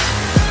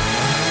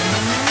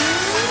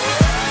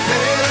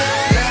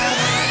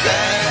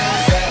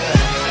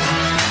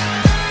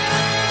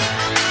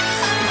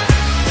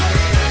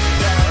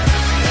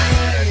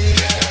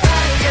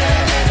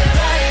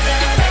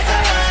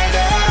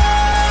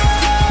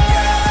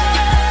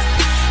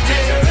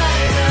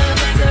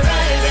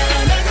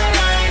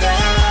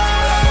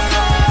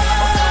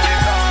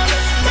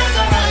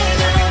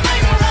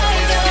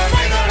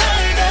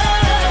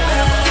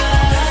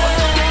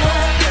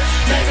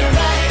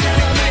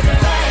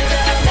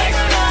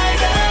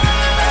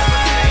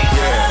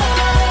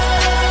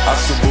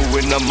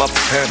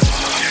 mapema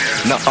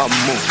na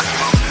amuka,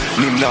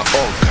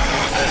 ninaoga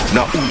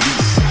na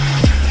uliza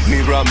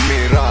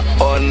mira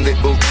on the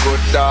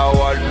ukuta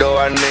wa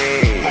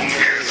doane.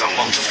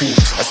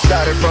 I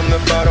started from the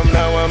bottom,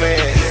 now I'm in.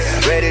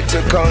 Ready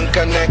to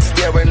conquer next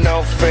year with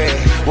no fear.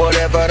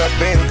 Whatever I've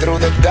been through,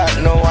 they've got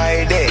no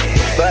idea,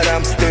 but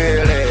I'm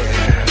still here.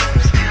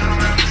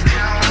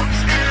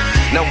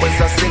 Now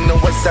as I sing, now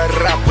as I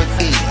rap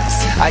with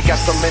ease, I got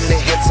so many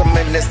hits, so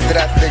many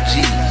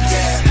strategies.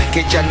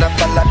 Que ya na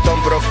fala,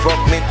 don't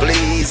provoke me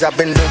please. I've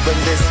been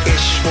doing this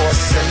ish for a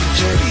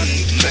century.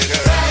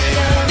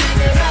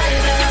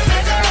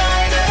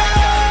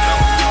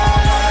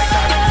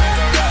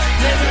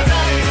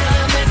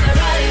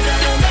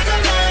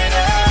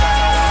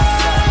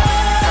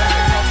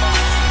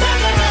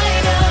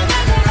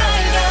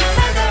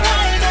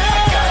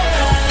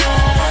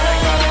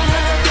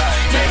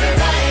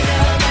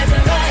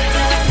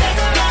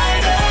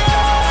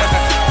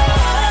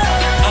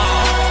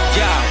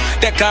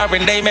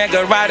 Current day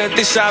mega rider,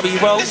 this how we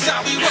roll.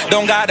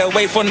 Don't gotta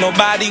wait for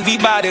nobody, we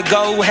bout to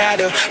go. Had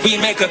to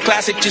remake a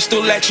classic just to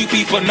let you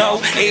people know.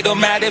 It don't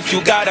matter if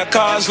you got a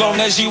car as long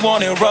as you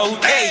on it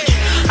road. Hey,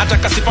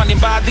 ataka sipani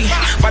mbadi,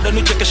 bado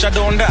nuchekesha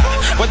donda.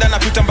 Whether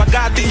napita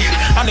mbagati,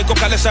 aniko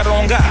kale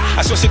saronga.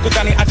 Aswa siku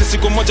tani ati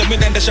siku moja mi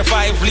naendesha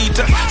 5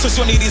 liter. So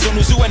sio ni reason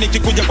uzuwe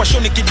nikikuja kwa show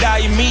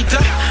nikidai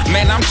meter.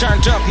 Man, I'm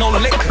turned up, no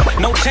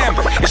liquor, no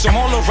timbre. It's a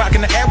molo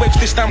rockin' the airwaves,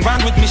 this time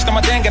run with me.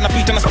 Stamadanga na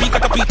pita na speaker,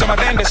 kapita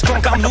marende.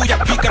 Strong I'm New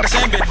York, peak and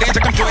sembe.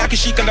 Danger control,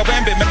 akishika na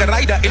wembe. Mega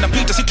rider in a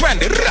Peter, si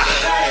trendy.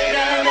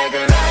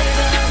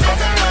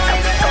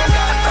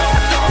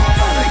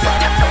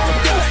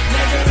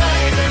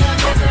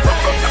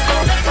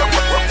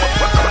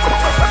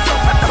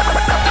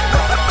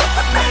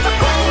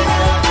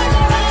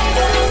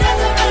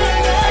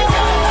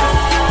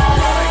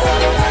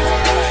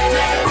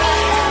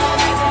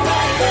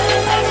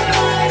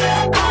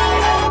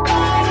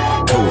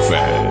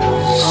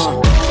 Tophaz.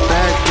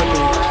 Bag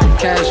flipping,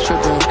 cash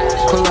tripping.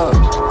 Pull up,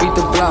 beat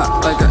the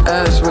block like an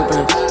ass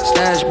whipping.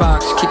 Stash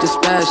box, keep the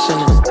stash in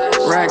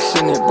it. Racks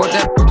in it, bought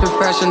that the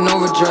fashion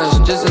overdress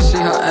just to see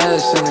her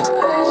ass in it.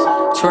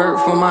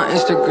 Twerk for my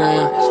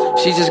Instagram,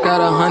 she just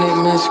got 100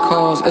 missed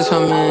calls, it's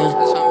her man,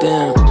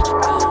 damn.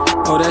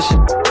 Oh, that shit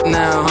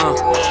now, huh?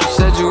 You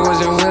said you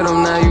wasn't with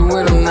him, now you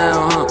with him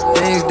now, huh?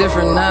 Things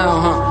different now,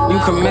 huh? You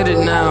committed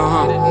now,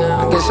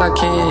 huh? I guess I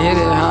can't hit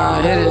it how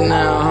I hit it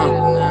now, huh?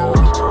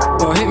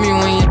 Well, hit me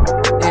when you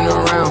ain't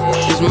around.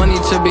 There's money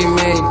to be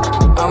made,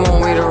 I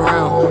won't wait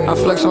around. I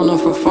flex on them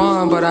for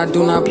fun, but I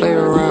do not play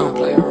around.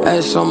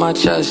 S on my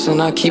chest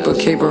and I keep a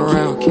cape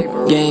around.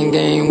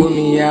 Gang with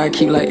me, yeah, I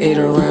keep like 8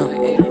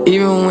 around.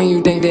 Even when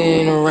you think they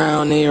ain't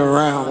around, they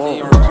around.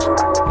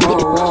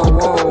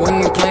 Whoa, we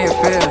ain't playing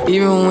fair.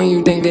 Even when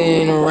you think they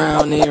ain't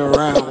around, they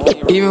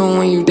around. Even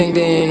when you think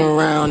they ain't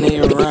around, they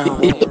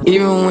around.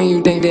 Even when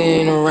you think they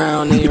ain't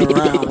around, they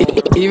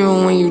around.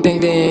 Even when you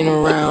think they ain't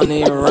around,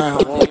 they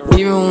around.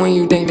 Even when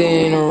you think they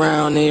ain't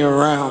around, they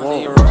around.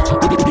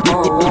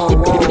 Whoa,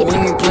 we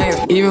ain't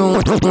playing. Even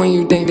when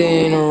you think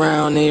they ain't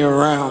around, they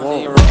around. Whoa,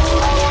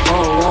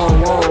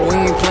 we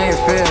ain't playing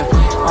fair.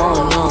 Oh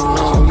no,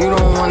 you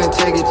don't wanna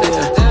take it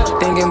there.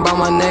 Thinking about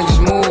my next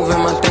move in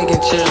my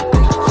thinking chair.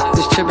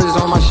 This chip is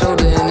on my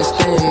shoulder and it's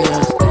staying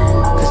there.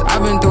 Cause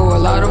I've been through a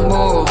lot of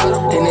bull,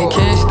 and they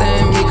can't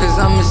stand me cause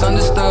I'm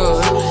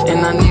misunderstood.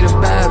 And I need a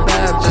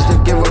bad just to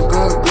give a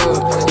good.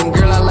 And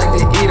girl, I like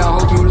to eat, I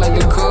hope you like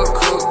to cook.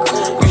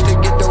 Used to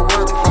get the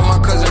work from my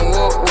cousin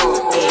Whoop.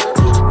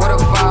 What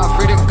if I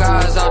free the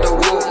guys out the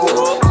Whoop?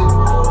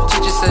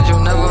 Teacher said you'll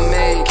never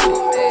make it.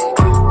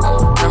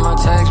 Turn my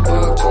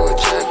textbook to a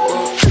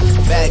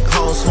checkbook. Back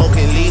home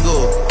smoking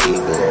legal.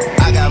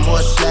 I got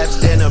more slaps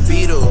than the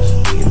Beatles.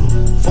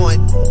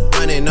 Foreign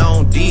running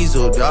on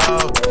diesel,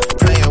 dawg.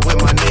 Playing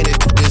with my name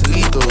is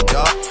lethal,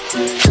 dawg.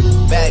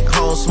 Back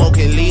home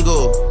smoking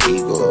legal.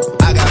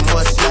 I got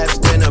more slaps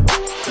than a.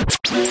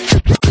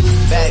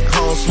 Back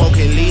home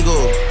smoking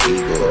legal.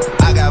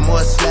 I got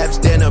more slaps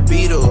than the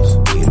Beatles.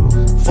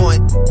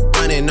 Foreign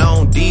running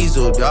on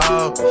diesel,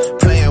 dawg.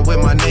 Playing with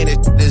my name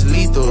is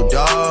lethal,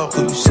 dawg.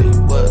 Who you say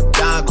what?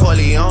 Don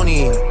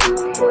Corleone.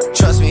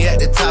 Trust me, at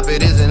the top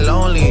it isn't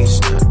lonely.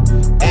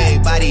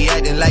 Everybody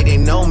acting like they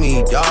know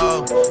me,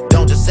 dawg.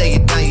 Don't just say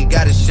it now, you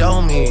gotta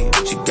show me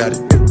what you gotta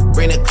do.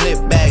 Bring the clip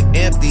back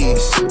empty.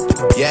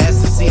 You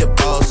asked to see a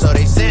ball, so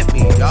they sent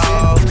me,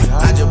 dawg.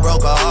 I just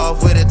broke her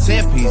off with a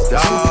 10-piece,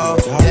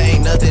 dawg. There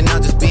ain't nothing,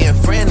 I'm just being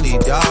friendly,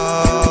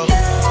 dawg.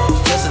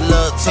 Just a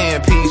little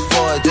 10-piece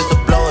for it, just to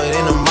blow it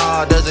in the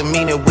mall. Doesn't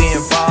mean that we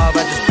involved.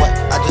 I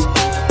just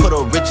put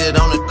a Richard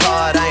on the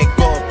card. I ain't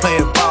going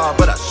playing ball,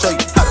 but I'll show you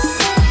how to.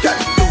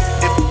 Gotta do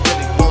it if you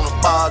really want a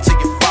ball. Take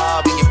it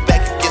far, be your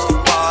back against the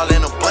wall,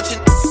 and a bunch of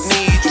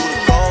need you to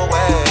go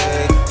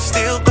away.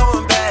 Still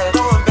going bad.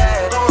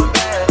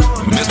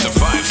 Mr.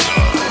 5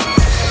 Star.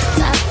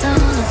 Top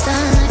down.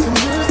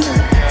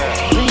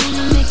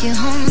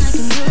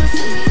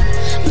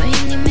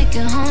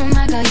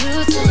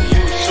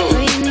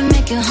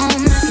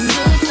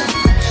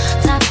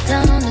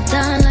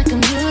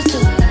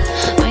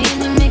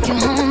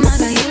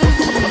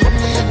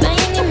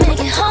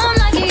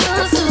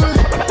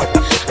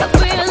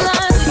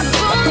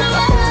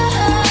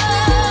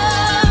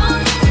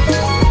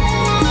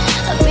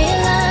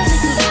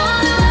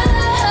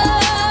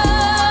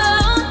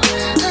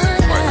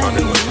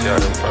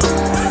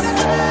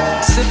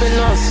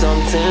 want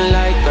something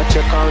like got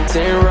your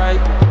counting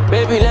right.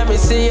 Baby, let me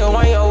see you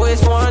on your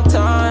waist one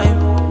time.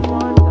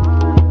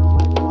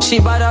 She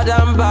better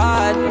than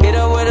bad, hit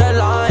her with a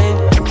line.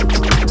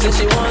 Say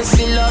she wants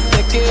seal up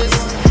the kiss.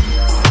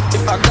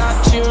 If I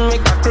got you,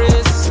 make a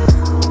Chris.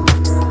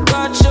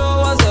 God show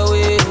us the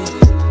way.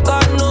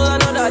 God knows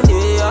another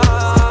day.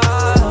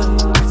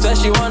 Say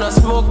she wanna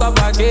smoke up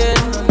again.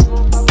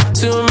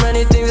 Too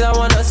many things I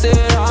wanna say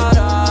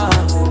harder.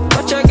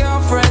 But your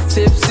girlfriend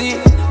tipsy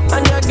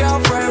and your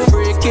girlfriend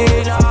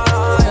freaking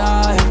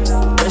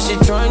out. And she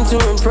trying to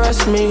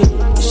impress me.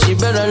 She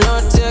better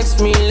not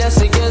text me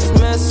unless it gets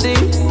messy.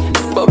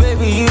 But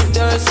baby, you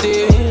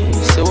thirsty,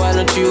 so why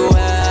don't you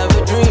have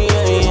a dream?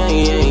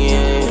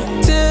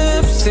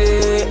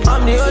 Tipsy,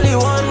 I'm the only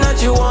one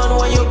that you want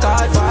when you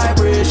got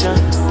vibration.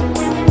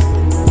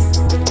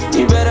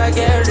 You better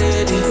get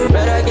ready,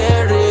 better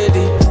get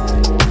ready.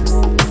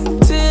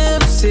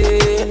 Tipsy,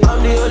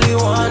 I'm the only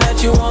one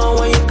that you want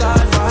when you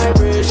got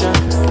vibration.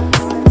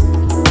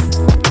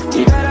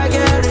 You better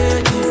get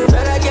ready,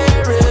 better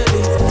get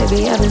ready.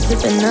 Baby, I've been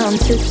sipping, now I'm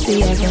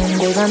tipsy again.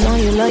 Babe, I know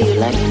you love, you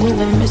like me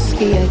moving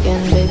risky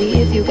again.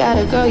 Baby, if you got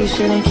a girl, you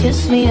shouldn't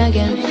kiss me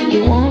again.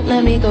 You won't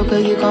let me go, girl,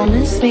 you gon'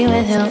 miss me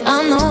with him.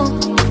 I know.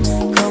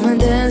 Come and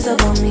dance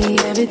up on me.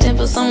 Everything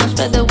feels so much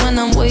better when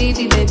I'm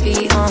wavy,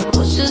 baby.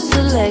 What's your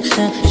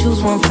selection?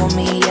 Choose one for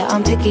me. Yeah,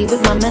 I'm picky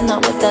with my men,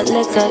 not with that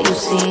liquor you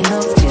see.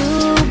 No,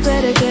 you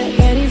better get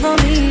ready for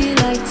me.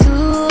 Like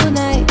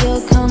tonight,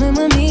 you're coming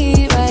with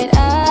me, right?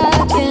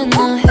 I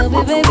cannot help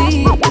it,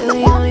 baby. You're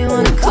the only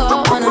one to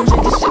call when I'm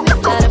drinking shit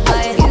and flat up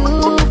like you.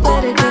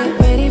 Better get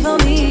ready for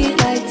me.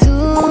 Like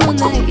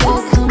tonight,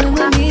 you're coming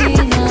with me.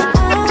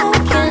 Now I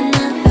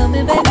cannot help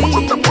it, baby.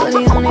 You're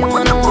the only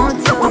one I want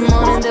till the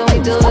morning, then we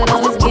do it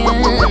all again.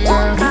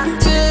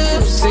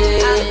 Tipsy,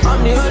 I'm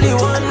the only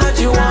one that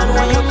you want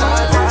when you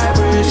got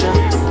vibration.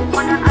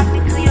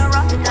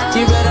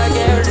 You better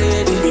get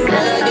ready,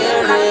 better get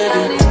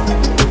ready.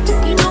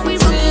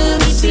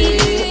 Tipsy,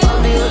 I'm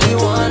the only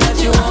one that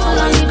you want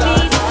when you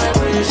got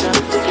vibration.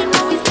 You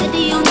know we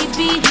steady on the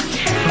beat.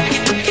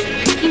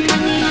 Keep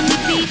money on the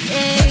beat,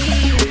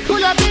 ayy.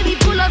 Pull up, baby,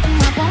 pull up to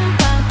my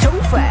bumper.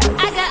 Tophaz.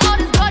 I got all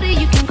this body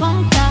you can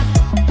conquer.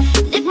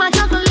 Lick my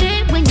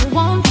chocolate when you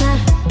want her.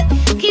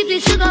 Keep the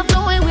sugar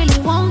flowing when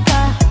you want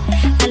her.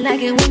 I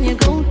like it when you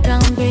go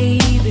down,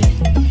 baby.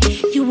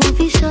 You won't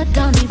be shut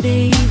down,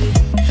 baby.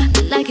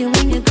 I like it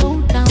when you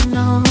go down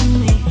on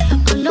me.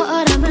 A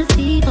lot of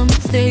mercy, come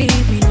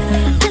save me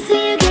now. I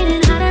see you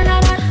getting hotter,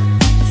 hotter.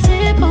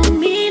 Sip on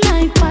me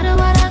like water,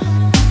 water.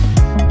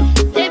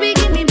 Baby,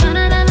 give me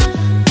banana.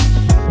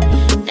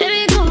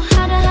 Baby, go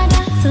harder,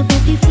 harder. So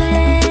baby,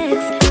 flex.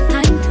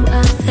 Time to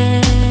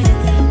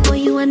access. Boy,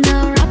 you are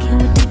now rocking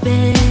with the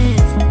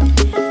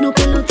best. No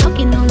pillow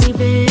talking on the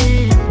bed.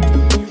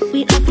 We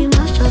have to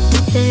mash up the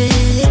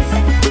place.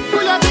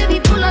 Pull up, baby,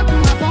 pull up to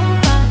my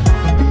bumper.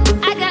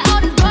 I got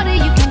all this body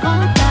you can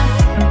conquer.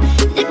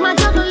 Lick my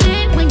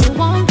chocolate when you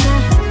want her.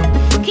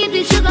 Keep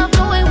the sugar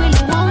flowing when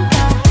you want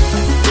her.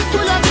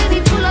 Pull up, baby,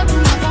 pull up to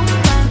my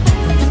bumper.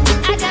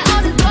 I got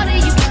all this body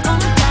you can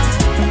conquer.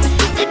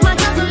 Lick my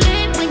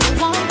chocolate when you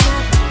want her.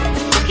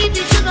 Keep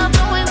the sugar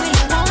flowing when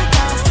you want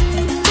her.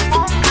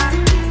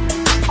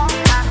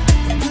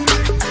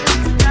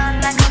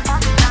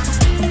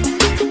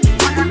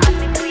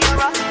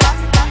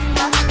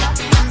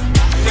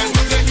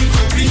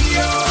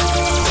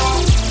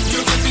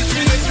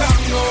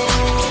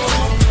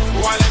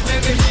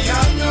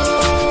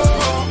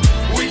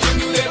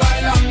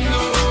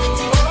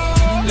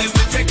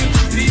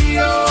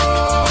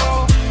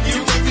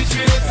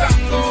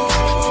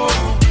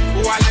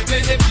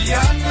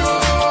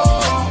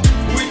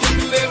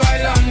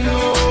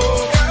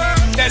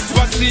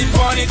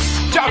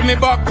 Drive me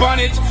back on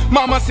it.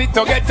 Mama sit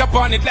to get up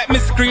on it. Let me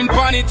screen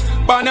on it.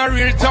 Ban a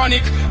real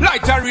tonic,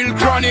 light a real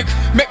chronic.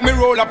 Make me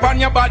roll up on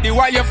your body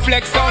while you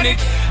flex on it.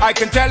 I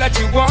can tell that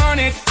you want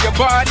it. Your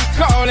body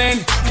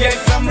calling. Yes,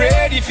 I'm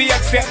ready if you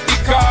accept the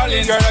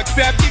calling. Girl,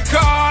 accept the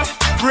call.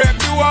 Break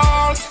the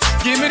walls.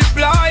 Give me the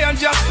fly and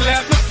just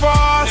let me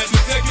fall. Let me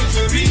take you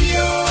to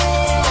Rio.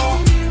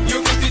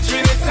 You can teach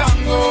me the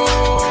tango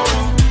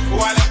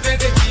while I play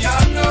the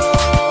piano.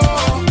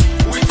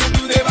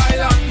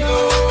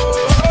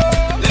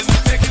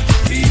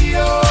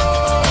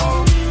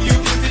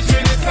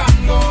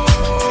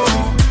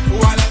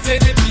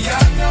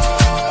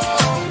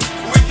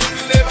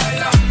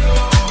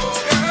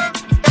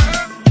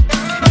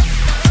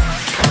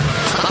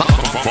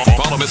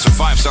 Mr.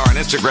 5-Star on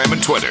Instagram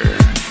and Twitter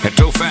at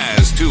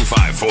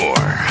Tophaz254.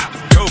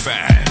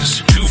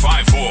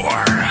 Tophaz254.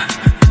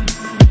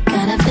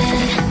 Got a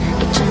bed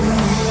with your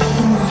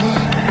name on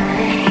it.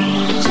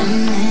 With your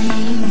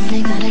name on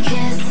it. Got a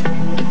kiss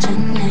with your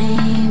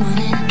name on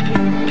it.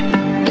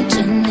 With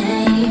your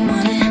name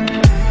on it.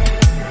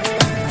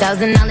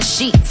 $1,000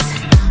 sheets.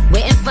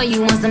 Waiting for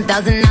you on some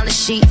 $1,000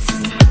 sheets.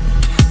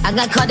 I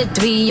got caught at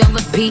 3 on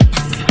repeat.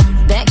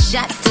 Back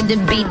shots to the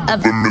beat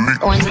of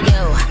on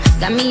you.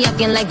 Got me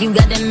yucking like you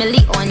got a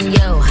milli on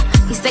you.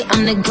 He say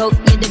I'm the goat,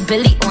 yeah, the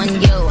Billy on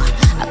you.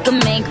 I can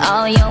make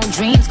all your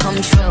dreams come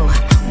true.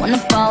 Wanna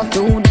fall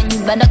through, then you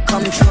better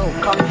come true.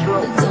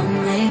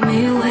 Don't make me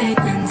wait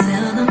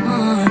until the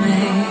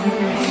morning.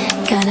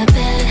 Got a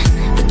bed,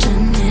 put your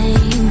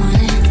name on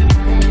it.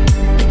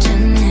 Put your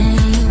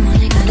name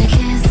on it. Got a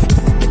kiss,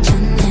 put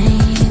your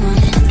name on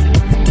it.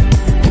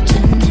 Put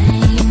your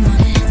name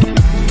on it.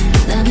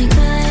 Love me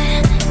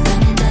good,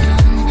 love me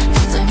down,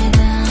 turn me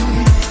down.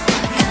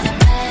 Got a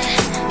bed,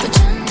 put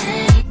your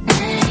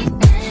name.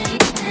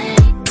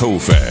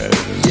 Tophaz.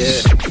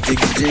 Yeah,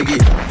 jiggy jiggy,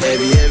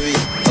 heavy heavy.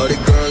 All the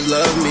girls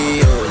love me,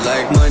 oh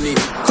like money.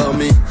 Call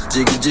me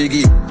jiggy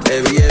jiggy,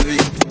 heavy heavy.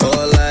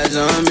 All eyes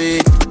on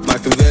me,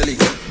 Machiavelli.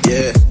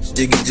 Yeah,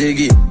 jiggy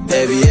jiggy,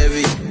 heavy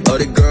heavy. All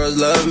the girls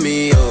love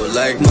me, oh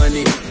like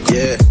money.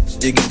 Yeah,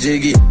 jiggy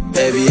jiggy,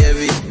 heavy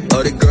heavy.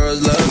 All the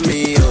girls love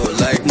me, oh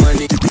like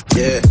money.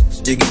 Yeah,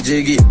 jiggy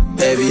jiggy,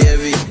 heavy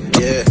heavy.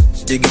 Yeah,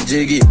 jiggy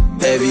jiggy,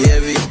 heavy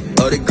heavy.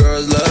 All the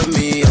girls love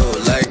me,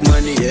 oh like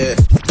money. Yeah.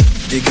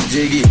 Jiggy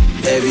jiggy,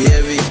 heavy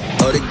heavy.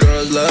 All the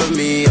girls love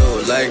me,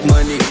 oh like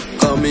money.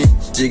 Call me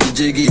jiggy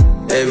jiggy,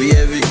 heavy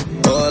heavy.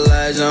 All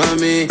eyes on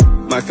me,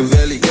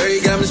 Machiavelli. Girl,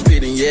 you got me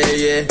speeding, yeah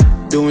yeah.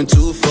 Doing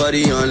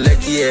 240 on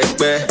Lecky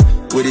Ekpe.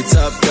 With the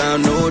top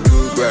down, no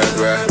do gra.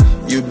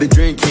 You been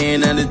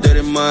drinking and the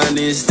dirty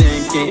money is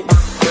stinking.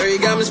 Girl, you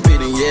got me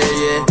speeding, yeah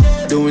yeah.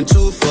 Doing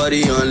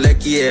 240 on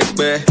Lecky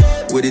Ekpe.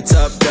 With the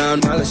top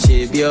down, all the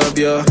shit,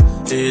 bio.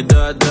 Hey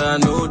da,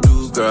 no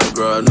do gra,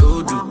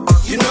 no do.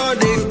 You know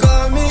they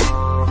call me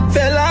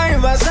Fella in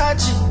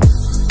Versace.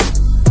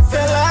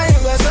 Fella in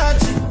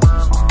Versace.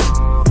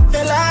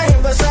 Fella in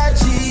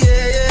Versace,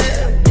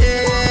 yeah.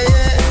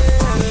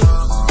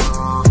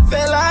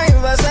 Fella in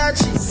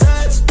Versace.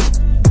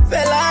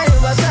 Fella in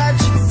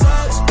Versace.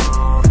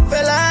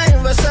 Fella in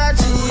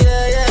Versace,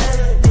 yeah.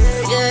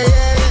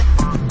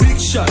 Big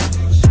shot,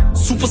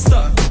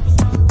 superstar,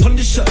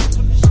 punisher,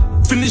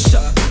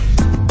 finisher,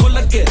 call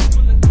again,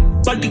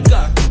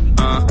 bodyguard.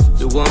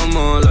 You want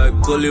more like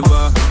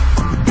Bolivar.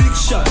 Big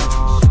shot,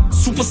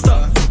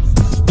 superstar,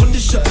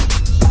 punisher,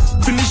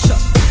 finisher.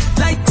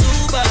 Like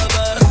two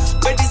baba,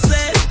 ready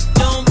set,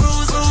 don't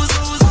bruise.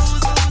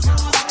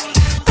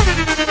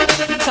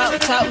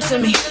 Talk to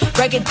me,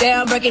 break it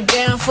down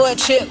for a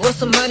chick with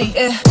some money,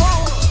 yeah.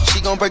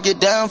 She gon' break it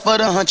down for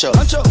the huncho.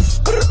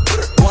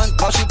 One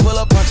call, she pull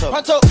up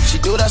pronto. She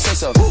do what I say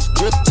so.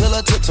 Drip till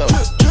her tiptoe.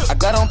 I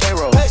got on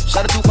payroll.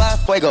 Shot it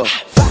 2-5 fuego.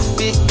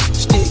 Big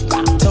stick,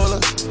 told her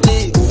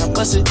leg. Now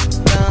bust it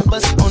down,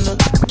 bust it on the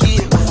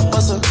kid.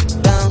 Bust her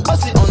down,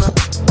 bust it on the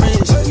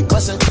bridge. We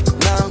bust it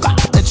down,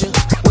 let you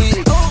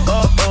wig.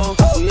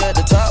 We at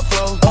the top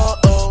floor.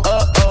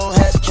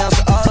 Had to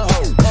cancel all the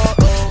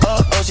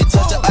hoes. She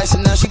touched the ice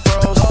and now she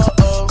froze.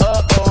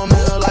 I'm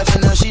in her life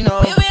and now she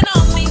knows. You been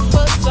on me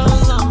for so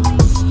long.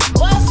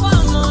 What's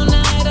one more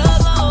night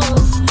alone?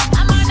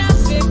 I might not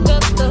pick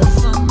up the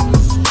phone,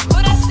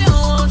 but I still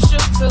want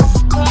you to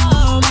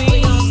call me. We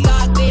gon'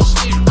 start this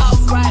shit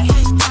off right.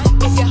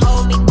 If you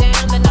hold me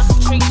down, then I'll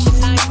treat you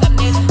nice. I'm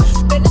in a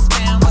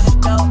businessman with a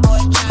dope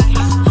boy trying.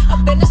 A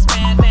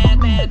businessman,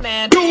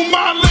 man. Do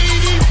my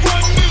lady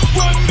run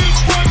this?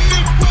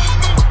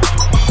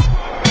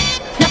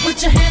 Now put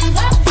your hands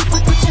up.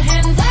 Put your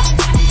hands up.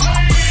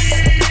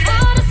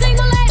 All the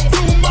single ladies.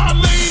 Do my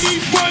lady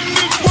run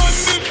this?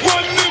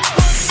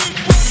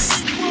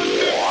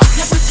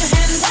 Now put your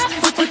hands up.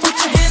 Put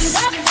your hands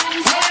up.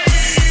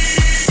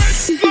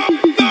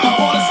 I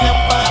wanna slim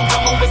by,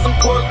 come on with some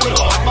pork with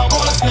off. I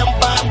wanna slim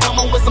by, come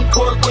on with some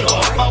pork with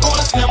off. I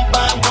wanna slim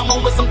by, come on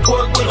with some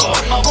pork with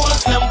off. I wanna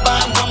slim by,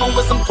 come on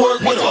with some pork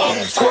with off.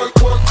 Pork with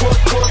off.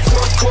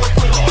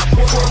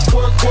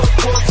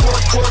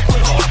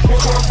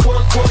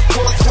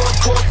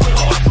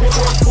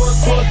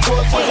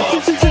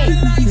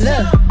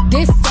 Look,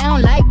 this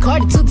sound like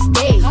Cardi to the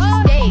stage.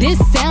 This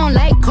sound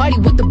like Cardi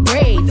with the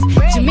braids.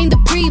 Jermaine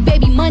Dupri,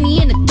 baby,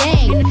 money in the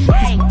thing.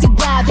 This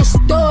wild, bitch,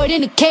 store it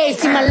in the case.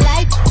 See my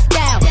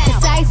lifestyle,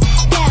 precise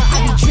down. I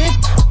be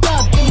dripped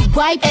up, then we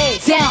wipe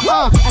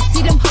down. I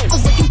see them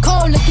hoes looking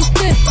cold, looking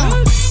stiff.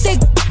 Thick,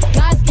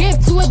 God's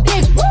gift to a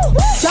dick.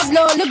 Drop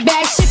low, look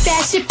back, shit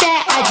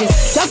that. I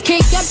just drop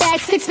kick, your back,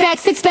 six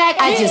pack.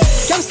 I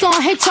just drop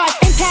song, hit charts,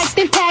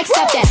 impact.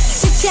 Stop that.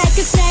 Shit check,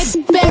 it's snack,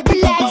 better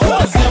relax.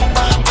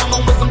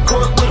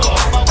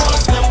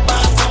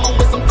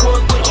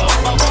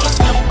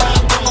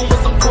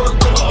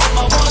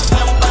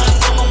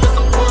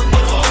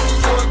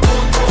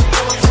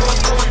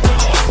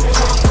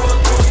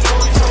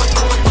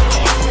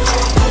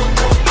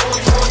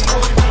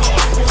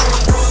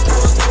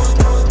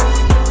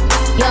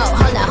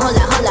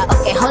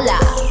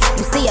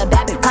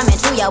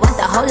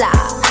 Hola,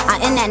 I'm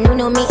in that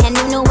new me and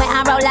new when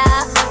I roll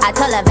up. I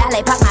told her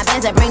valet park my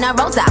Benz and bring the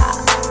rosa.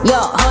 Yo,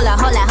 hola,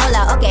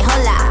 okay,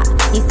 hola.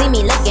 You see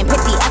me looking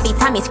pretty every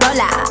time you scroll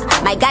up.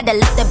 My God, the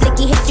look the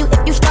blicky hit you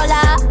if you stroll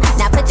up.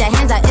 Now put your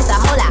hands up, it's a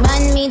hola.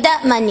 Run me the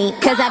money,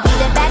 cause I be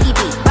the baddie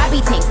beat. Barbie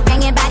tanks,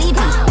 banging body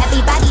beat.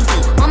 Everybody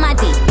beat, on my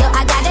D. Yo,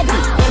 I got a D,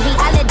 in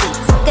reality,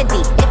 took a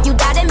D. If you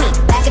doubted me,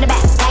 back in the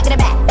back.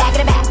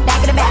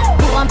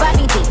 Who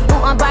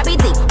on Barbie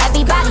D?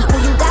 Everybody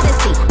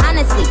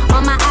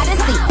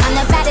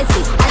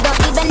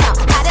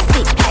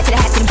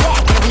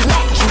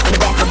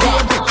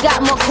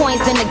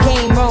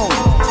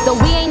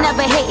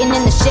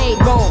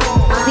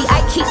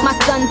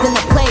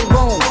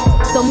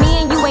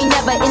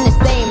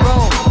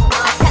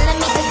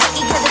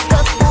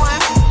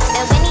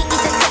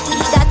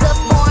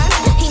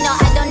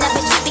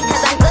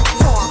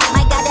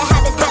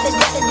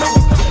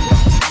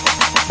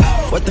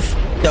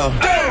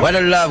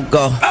the love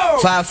go?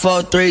 5,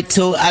 4, 3,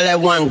 2, I let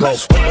one go.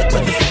 What the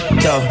f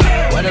though?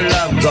 Where the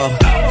love go?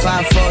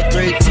 5, 4,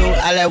 3, 2,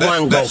 I let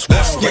one go.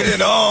 Let's get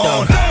it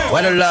on.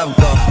 Where the love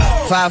go?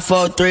 5,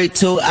 4, 3,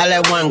 2, I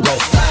let one go.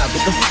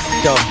 What the f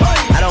though?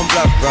 I don't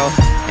bluff, bro.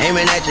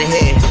 Aiming at your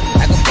head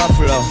like a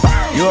buffalo.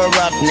 You a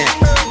roughneck,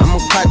 I'm a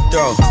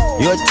cutthroat.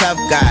 You a tough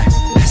guy.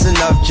 That's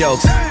enough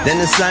jokes. Then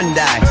the sun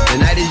died. The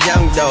night is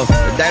young though.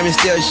 The diamond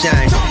still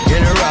shine.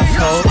 In a rough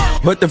hole.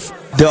 What the f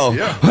though?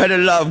 Where the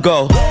love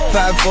go?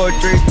 5, 4,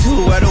 3,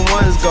 2. Where the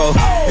ones go?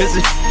 It's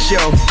a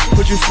show.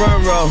 Put you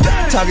front row.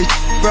 Talking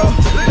bro.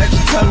 Let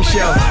your tongue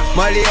show.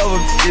 Money over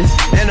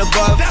and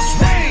above.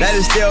 That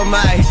is still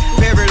my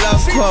favorite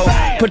love quote.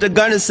 Put the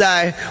gun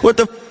aside. What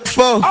the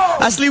for?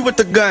 I sleep with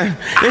the gun,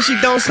 and she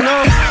don't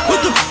snow.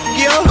 What the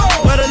yo?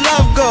 Where the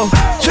love go?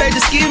 Trade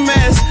the ski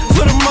mask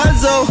for the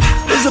muzzle.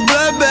 It's a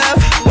bloodbath.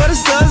 Where the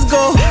suns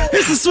go?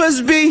 It's a Swiss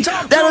beat.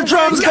 That the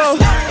drums go.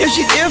 If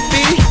she's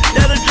iffy,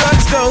 that the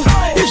drugs go.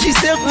 If she's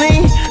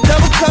simply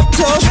double cup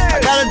toast,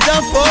 I got a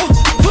duffel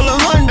full of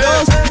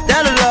hundos.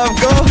 That the love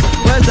go.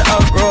 Where's the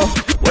uproar?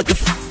 What the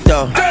f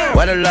though?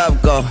 Where the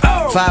love go?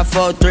 5,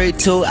 4, 3,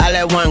 2, I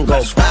let one go.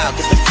 Wow,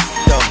 get the f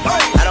though.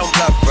 I don't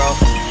bluff, bro.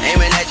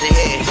 Aiming at your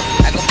head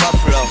like a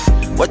buffalo.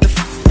 What the f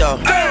though?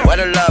 Where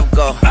the love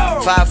go?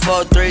 5,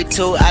 4, 3,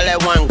 2, I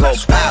let one go.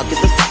 Wow,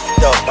 get the f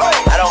though.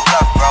 I don't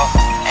bluff, bro.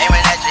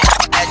 Aiming at your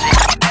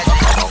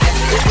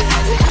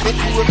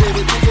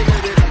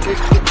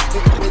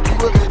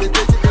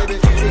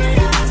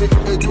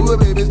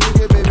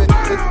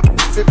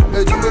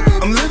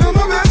I'm living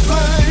my best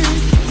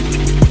life.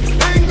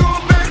 Ain't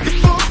going back and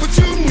forth with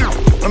you.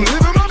 I'm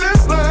living my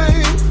best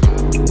life.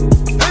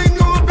 Ain't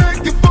going back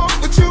and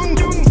forth with you.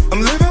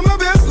 I'm living my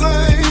best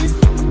life.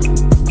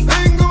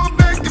 Ain't going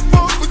back and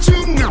forth with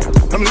you.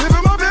 I'm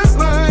living my best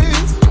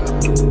life.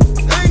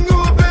 Ain't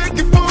going back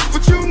and forth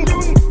with you.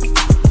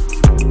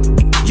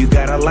 You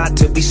got a lot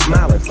to be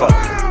smiling for.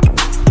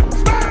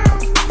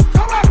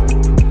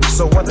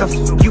 So what the f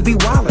you be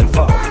wildin'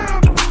 for?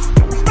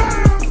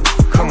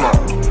 Come on,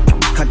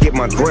 I get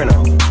my grin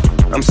on.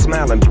 I'm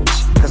smiling,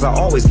 bitch, cause I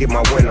always get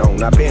my win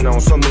on. I've been on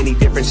so many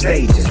different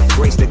stages.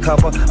 Graced the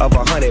cover of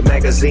 100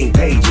 magazine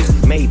pages.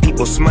 Made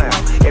people smile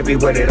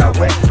everywhere that I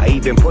went. I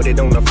even put it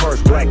on the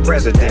first black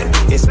president.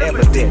 It's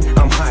evident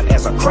I'm hot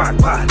as a crock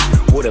pot.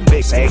 With a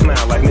big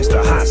smile like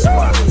Mr. Hot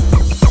Spot.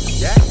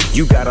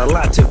 You got a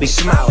lot to be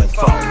smiling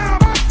for.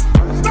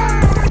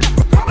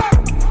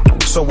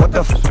 So what the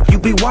f you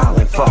be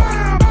wildin' for?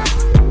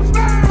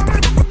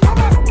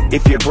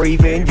 If you're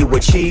breathing, you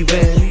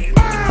achieving.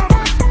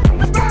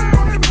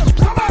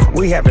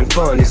 We having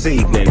fun this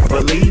evening,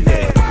 believe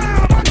it.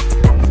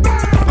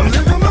 I'm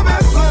living my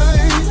best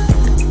life.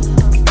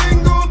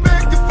 Ain't going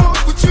back and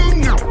forth with you.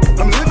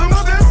 I'm living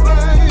my best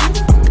life.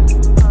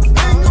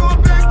 Ain't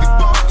going back and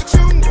forth with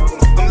you.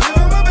 I'm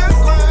living my best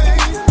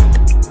life.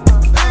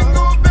 Ain't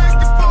going back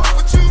and forth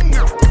with you.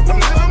 I'm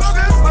living my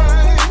best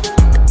life.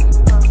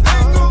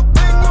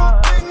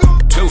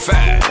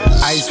 Tophaz.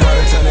 Ice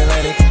water turn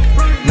Atlantic.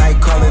 Night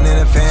calling in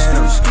a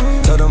phantom.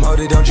 Told them, hold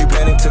it, don't you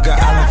panic. Took an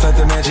island, fled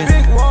the mansion.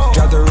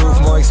 Drop the roof,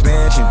 more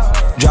expansion.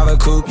 Drive a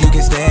coupe, you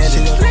can stand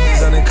it.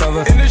 It's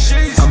undercover.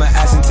 I'm an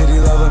ass and titty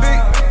lover.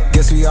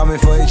 Guess we all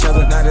meant for each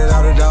other. Now that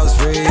all the dogs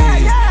free,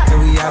 and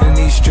we out in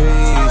these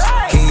streets.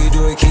 Can you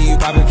do it? Can you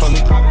pop it for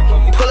me?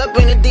 Pull up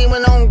in a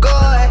demon on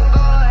guard.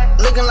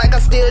 Looking like I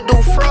still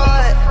do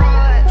fraud.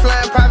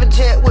 Flying private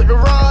jet with the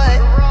rod.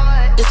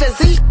 It's that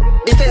Z.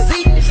 It's that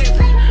Z.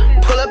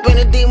 Pull up in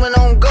a demon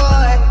on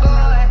guard.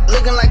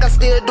 Looking like I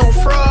still do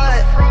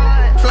fraud.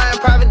 Flying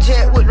private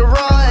jet with the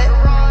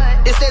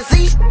rod. It's that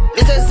Z.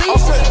 It's that Z.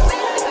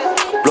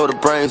 Blow the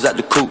brains out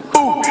the coop.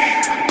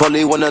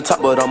 Polly one on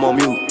top, but I'm on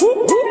mute.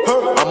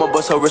 I'ma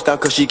bust her wrist down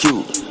cause she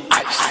cute.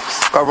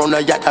 Car on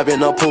the yacht, I've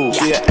been a pool.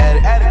 She an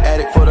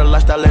addict for the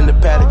lifestyle in the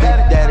paddock.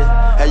 Daddy,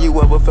 have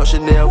you ever felt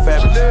Chanel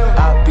fabric?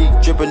 I be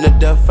dripping to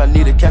death, I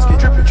need a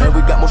casket. And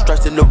we got more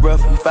strikes in the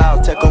rough, we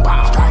foul tech em.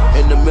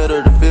 In the middle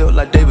of the field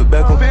like David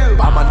Beckham.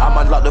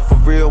 I'm locked up for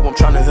real, I'm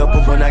trying to help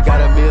him. When I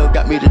got a meal,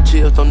 got me the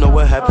chills, don't know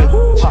what happened.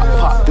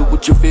 Pop, do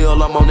what you feel,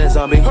 I'm on that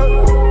zombie.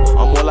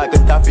 I'm more like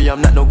Gaddafi,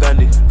 I'm not no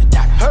Gandhi.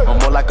 I'm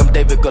more like I'm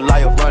David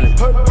Goliath running.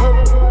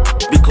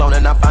 Be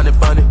cloning, I find it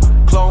funny.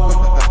 Clone,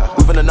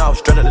 we finna know,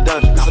 straight out the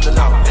dungeon.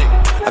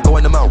 I go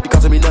in the mouth,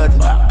 because of me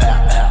nothing.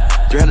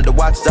 300 the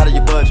watches out of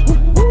your budget.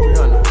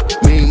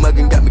 Mean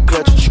muggin' got me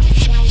clutching.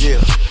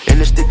 Yeah,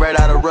 and the stick right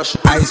out of Russia.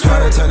 Ice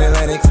water turn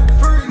Atlantic.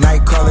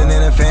 Night calling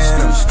in a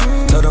phantom.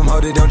 Told them,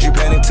 hold it, don't you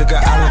panic. Took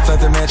an island, fled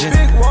the mansion.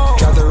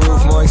 Drop the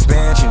roof, more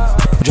expansion.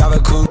 Drive a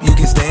coupe, you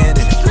can stand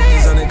it.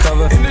 It's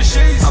undercover.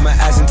 I'm an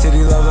ass and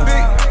titty lover.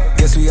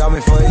 Guess we all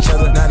meant for each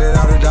other. Now that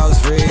all the dogs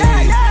free,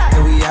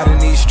 and we out in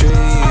these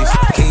streets.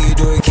 Can you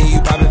do it? Can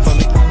you pop it for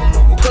me?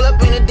 Pull up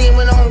in a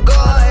demon on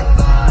guard.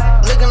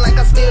 Looking like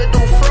I still do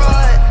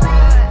fraud.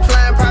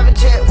 Flying private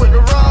jet with the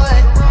rod.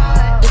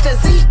 It's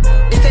that Z.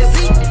 It's that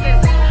Z.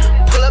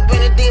 Pull up in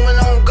a demon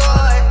on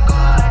guard.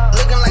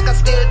 Looking like I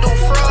still do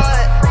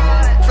fraud.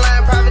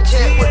 Flying private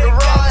jet with the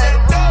rod.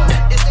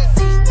 It's that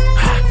Z.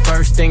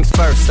 First things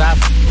first, I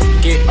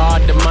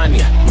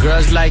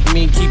Girls like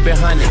me, keep it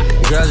honey.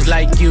 Girls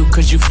like you,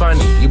 cause you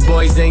funny. You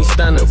boys ain't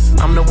stunners.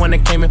 I'm the one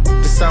that came in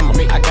the summer.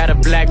 I got a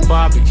black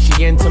Barbie,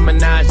 she into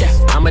Minaj.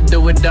 I'ma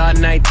do it all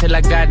night till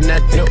I got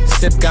nothing.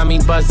 Sip got me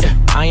buzzing.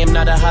 I am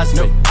not a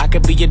husband. I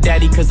could be your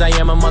daddy, cause I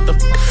am a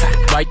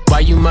motherfucker. Why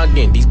you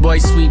mugging? These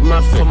boys sweet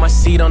muffin. Put my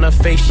seed on her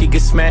face, she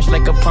get smashed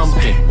like a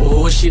pumpkin.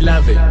 Ooh, she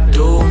love it.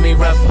 Do me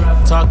rough.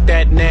 Talk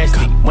that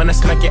nasty. When I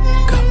smack it,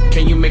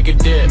 can you make a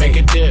dip? Make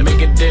a dip,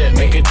 make a dip,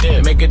 make a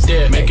dip, make a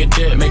dip, make a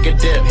dip, make a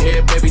dip.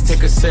 Here, baby,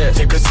 take a sip,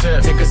 take a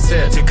sip, take a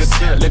sip, take a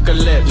sip. Lick a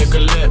lip, lick a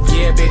lip.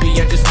 Yeah,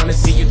 baby, I just wanna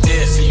see you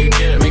dip, see you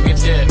dip. Make a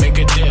dip, make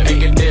a dip,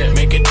 make a dip,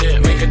 make a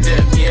dip, make a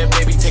dip. Yeah,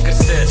 baby, take a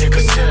sip, take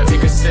a sip,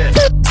 take a sip,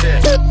 sip.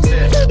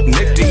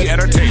 Nifty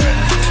Entertainment.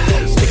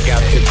 Stick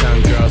out your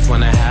tongue, girls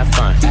wanna have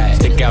fun.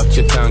 Stick out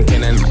your tongue,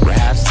 can and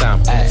have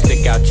some.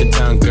 Stick out your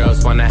tongue,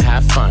 girls wanna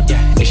have fun.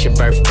 It's your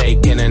birthday,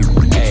 can and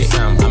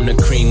some. I'm the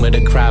cream of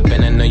the crop,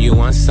 and I know you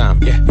want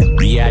some.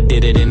 Yeah, I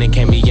did it and it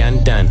can't be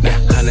undone.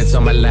 Hundreds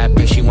on my lap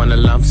and she wanna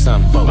lump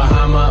sum.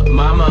 Bahama,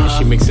 mama,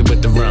 she mix it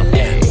with the rum.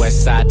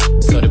 West side,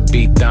 so the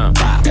beat dump.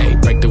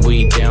 Break the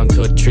weed down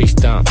to a tree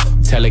stump.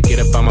 Tell her get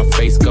up on my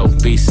face, go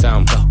be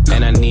some.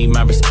 And I need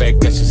my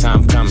respect, that's just how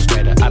I'm coming.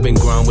 I've been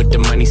growing with the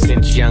money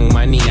since young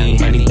money.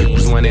 Money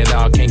bitches want it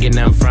all, can't get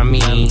nothing from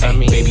me.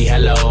 Baby,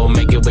 hello,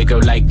 make it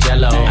wiggle like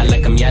jello. I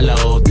like them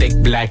yellow, thick,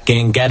 black,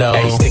 and ghetto.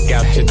 Stick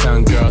out your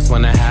tongue, girls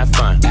wanna have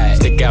fun.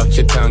 Stick out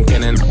your tongue,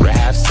 can and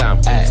have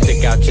some.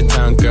 Stick out your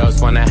tongue,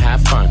 girls wanna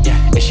have fun.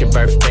 It's your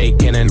birthday,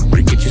 can and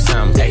get you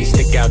some.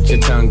 Stick out your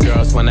tongue,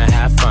 girls wanna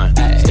have fun.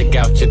 Stick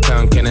out your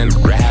tongue, can and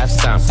have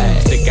some.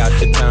 Stick out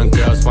your tongue,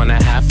 girls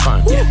wanna have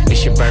fun.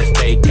 It's your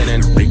birthday, can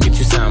and get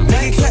you some.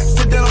 Make it clap,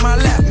 sit down on my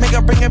lap, make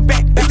her bring it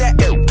back. If that,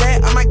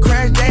 that, I might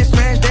crash that,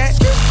 smash that.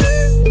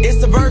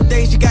 It's the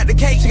birthday, she got the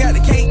cake, she got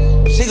the cake.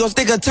 She gon'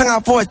 stick her tongue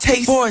out for a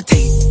taste, for a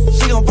taste.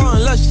 She gon' fall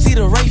in love, she see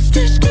the race.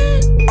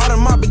 All the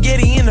my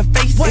spaghetti in the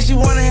face. If she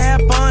wanna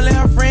have fun, let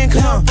her friend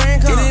come.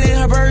 It ain't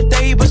her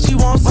birthday, but she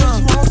wants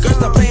some. Girl,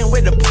 stop playing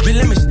with the puppy,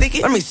 let me stick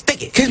it, let me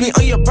stick it. Kiss me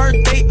on your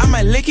birthday, I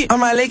might lick it, I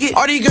might lick it.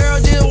 All these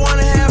girls just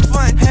wanna have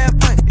fun, have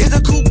fun. It's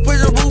a coupe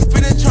with a roof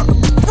in the trunk.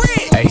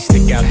 Hey,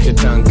 stick out your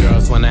tongue,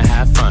 girls wanna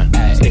have fun.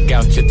 Stick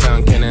out your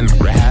tongue, can and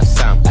have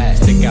some.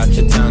 Stick out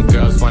your tongue,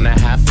 girls wanna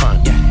have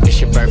fun. It's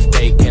your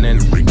birthday, can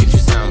and get you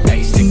some.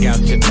 Hey, stick out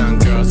your tongue,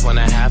 girls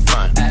wanna have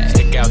fun.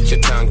 Stick out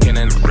your tongue, can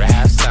and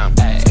have some.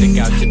 Stick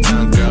out your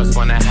tongue, girls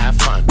wanna have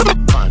fun.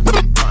 Fun, fun.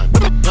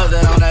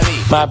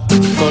 My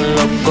go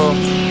loco.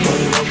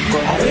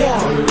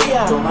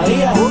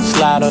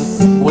 Slide on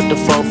with the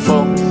fofo.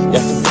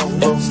 Yeah,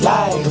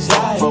 slide,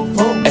 slide.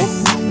 Hey,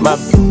 my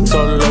so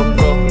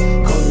loco.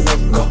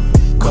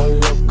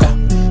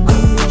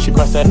 She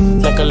bust that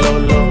like a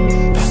lolo.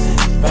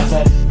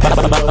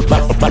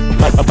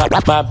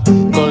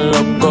 Go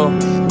loco.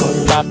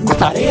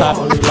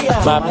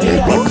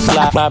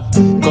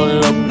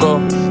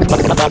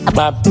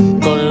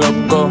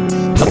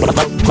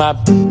 Slap,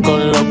 go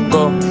loco.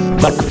 Go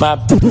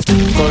loco.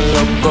 Go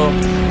loco.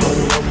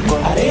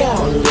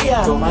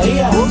 Go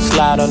loco.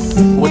 Slide on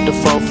with the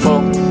fofo.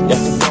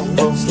 Yeah,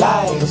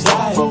 slide,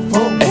 slide.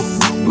 Hey,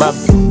 my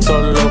so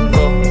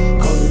loco.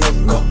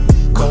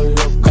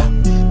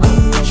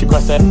 She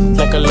bust that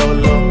like a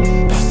lolo.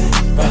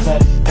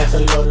 Pass a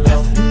lolo.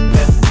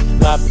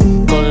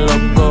 Go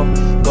loco.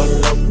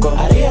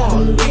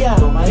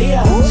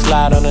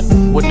 Slide on it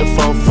with the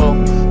fofo.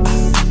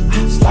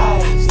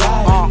 Slide,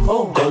 slide.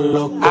 Go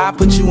loco. I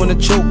put you in a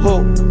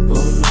chokehold.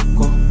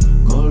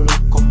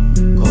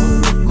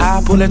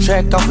 I pull that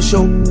track off a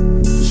show.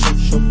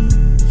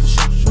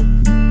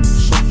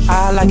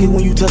 I like it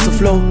when you touch the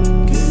floor.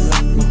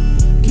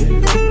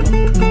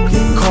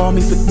 Call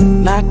me for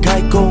not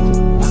Geico.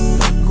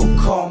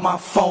 Call my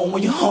phone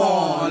when you're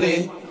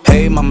horny.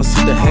 Hey, mama,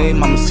 see the hay,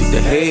 mama, see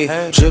the hay.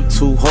 Drip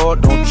too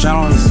hard, don't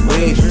drown on this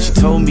wave. She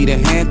told me to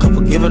handcuff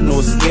her, give her no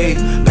escape.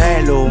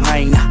 Bad little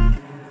hyena.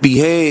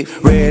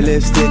 Behave, red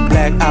lipstick,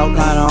 black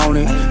outline on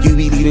it. You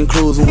be leading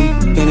clues when we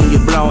f***ing and you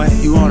blowing.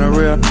 You on a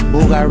real,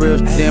 who got real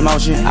damn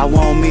motion? I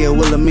want me a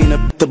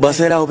Wilhelmina to bust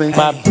it open.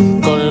 My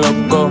go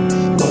loco.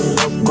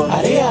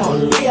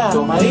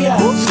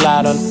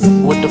 Slide on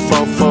with the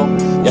fofo.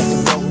 Yeah,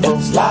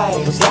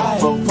 slide, slide.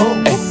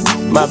 Hey,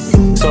 my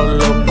so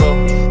loco.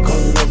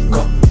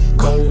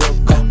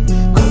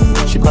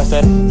 She bust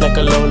that like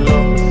a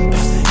lolo.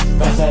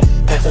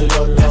 Pass a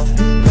lolo.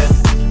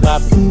 My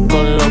go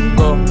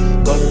loco.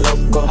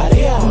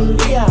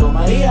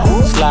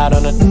 Slide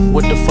on it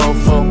with the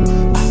fofo.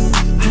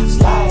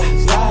 Slide,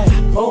 slide.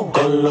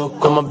 Go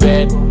loco. I'm a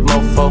bad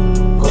mofo.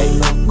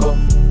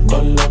 Go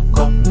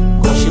loco.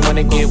 She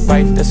wanna get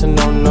wife, that's a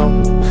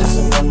no-no. That's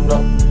a no-no.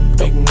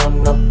 Big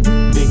no-no.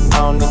 Big, I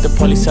don't need the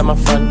police at my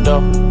front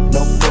door.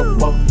 No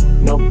popo,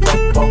 no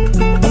popo.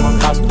 And my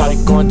house party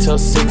going till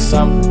 6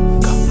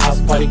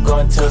 House party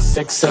going till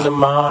 6 in the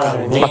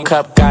morning. My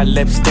cup got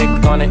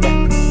lipstick on it.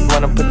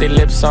 Wanna put their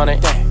lips on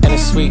it. And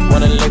it's sweet,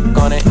 wanna lick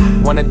on it.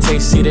 Wanna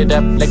taste, eat it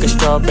up like a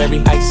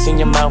strawberry. Ice in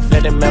your mouth,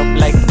 let it melt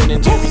like Ben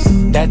and Jerry's.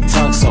 That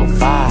tongue so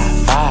fire.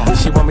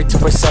 She want me to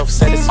herself,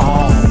 said it's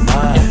all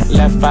mine.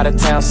 left out of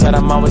town, said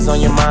I'm always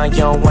on your mind.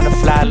 You don't wanna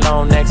fly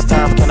alone next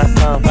time, can I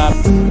come? Pop,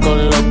 go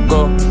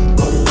loco.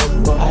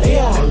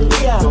 Maria,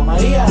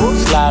 Maria.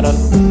 Slide on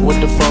with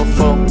the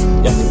fofo.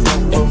 Yeah,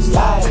 yeah.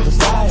 Slide.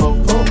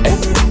 Hey,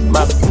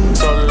 my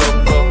so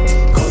loco.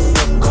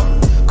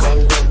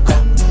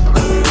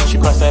 She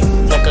cross that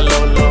like a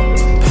Lolo.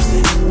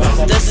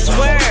 The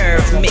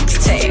Swerve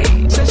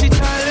mixtape. Said she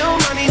tired, little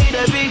money, need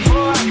a big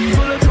boy.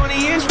 Full of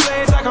 20-inch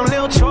blades like I'm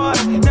Lil Troy.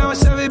 Now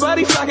it's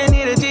everybody flocking,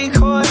 need a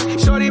decoy.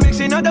 Shorty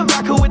mixing up the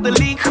vodka with the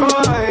liquor.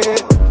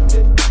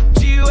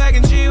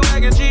 G-Wagon,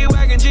 G-Wagon,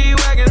 G-Wagon,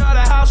 G-Wagon. All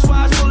the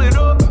housewives pulling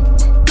up.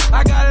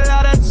 I got a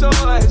lot of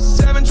toys.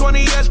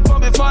 720S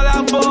pumping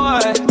Fallout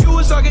Boy. You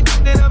was talking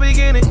in the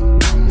beginning.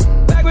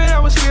 Back when I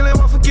was feeling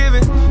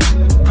unforgiving.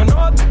 I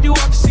know you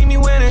want to see me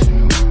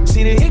winning.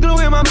 See the hit glue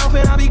in my mouth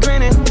and I be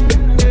grinning.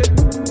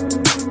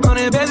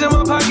 100 bands in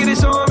my pocket,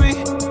 it's on me.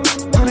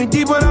 100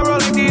 deep when I roll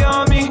it, the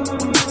on me.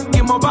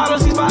 Get more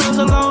bottles, these bottles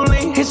are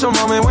lonely. It's a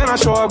moment when I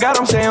show up, God,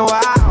 I'm saying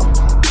wow.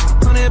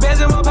 100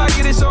 bands in my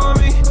pocket, it's on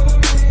me.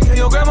 Yeah,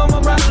 your grandma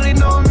probably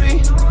know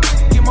me.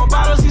 Get more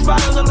bottles, these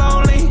bottles are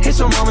lonely. It's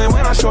a moment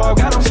when I show up,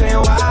 God, I'm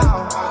saying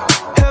wow.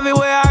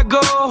 Everywhere I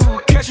go,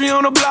 catch me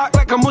on the block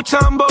like a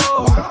Mutombo.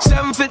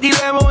 750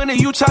 Lambo in the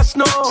Utah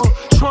snow.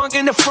 Trunk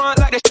in the front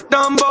like the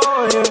Dumbo,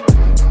 yeah.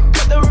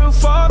 Cut the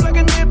roof off like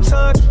a nip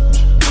tuck.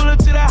 Pull up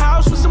to the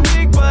house with some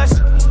big butts.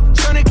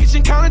 Turn the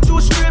kitchen counter to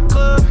a strip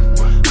club.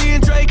 Me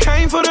and Dre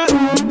came for the.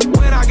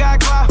 When I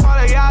got quiet, all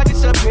of y'all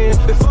disappeared.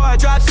 Before I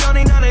dropped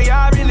Sony, none of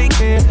y'all really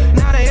care.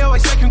 Now they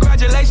always say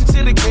congratulations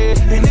to the kid.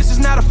 And this is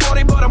not a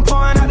 40, but I'm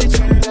pouring out the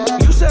chain.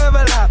 Used to have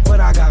a lot, but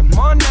I got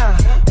more now.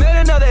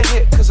 Made another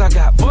hit, cause I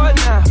got bored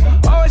now.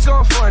 Always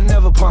going for it,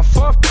 never pump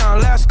fourth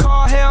down. Last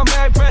call, Hail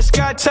Mary,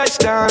 Prescott,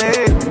 touchdown,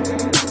 hey.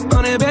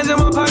 100 bands in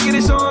my pocket,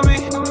 it's on me.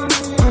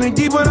 100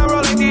 deep when I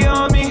roll it, the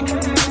on me.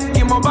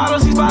 Get more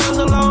bottles, these bottles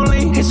are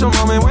lonely. It's a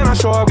moment when I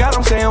show up, God,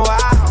 I'm saying wow.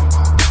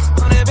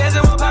 100 bands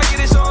in my pocket,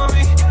 it's on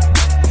me.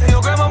 And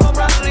your grandma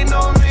probably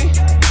know me.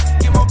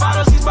 Get more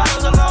bottles, these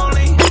bottles are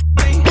lonely.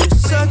 You're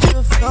such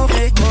a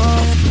fake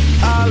boy,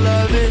 I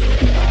love it.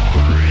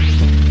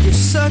 You're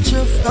such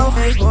a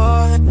fake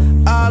boy,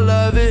 I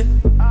love it.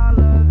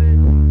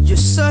 You're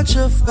such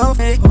a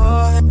fake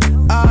boy,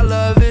 I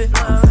love it.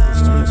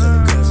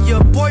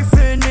 Your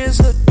boyfriend is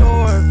a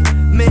dork,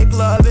 make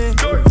loving.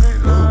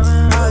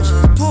 I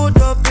just pulled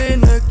up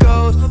in the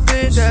ghost,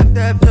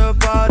 tapped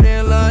up out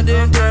in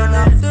London. Then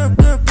I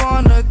flipped up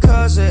on a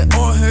cousin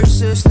or her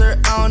sister,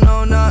 I don't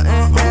know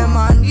nothing. And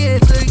my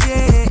kids are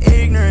getting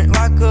ignorant,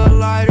 like a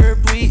lighter,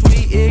 bleed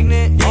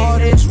ignorant. All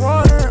this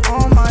water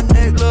on my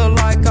neck look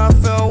like I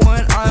fell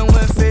when I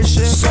went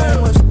fishing.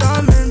 So much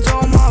diamonds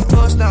on my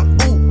bust now,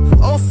 ooh,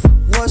 oh,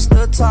 what's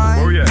the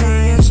time? Me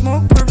and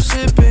smoke, perp,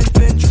 sipping,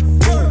 binge,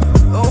 ooh,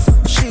 oh,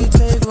 she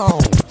take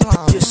long.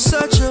 You're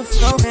such a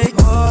fake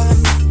boy,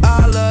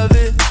 I love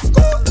it.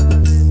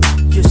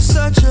 You're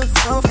such a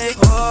fake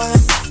boy,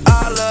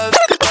 I love it.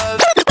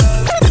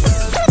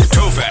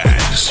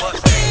 Tophaz.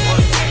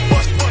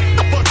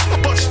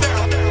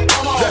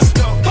 Let's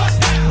go.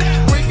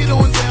 Break it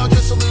on down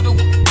just a little.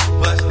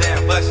 Bust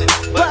down, bust it.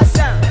 Bust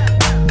down.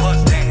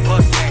 Bust down,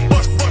 bust down.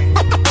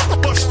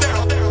 Bust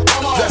down.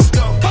 Let's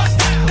go.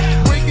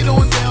 Break it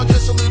on down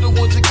just a little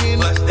once again.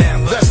 Bust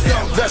down, let's go,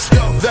 let's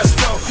go, let's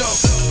go.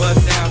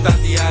 Bust down,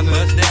 Tatiana.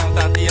 Bust down,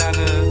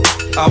 Tatiana.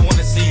 I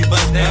wanna see you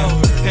bust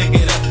down. Pick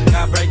it up,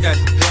 now break that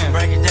shit down.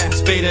 Break it down,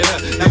 speed it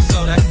up. Now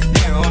slow that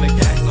down on the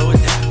gas, slow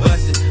it down.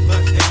 Bust it,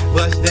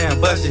 bust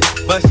down, bust it,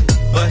 bust it,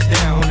 bust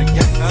down on the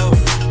gas.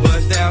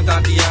 Bust down,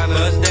 Tatiana.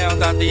 Bust down,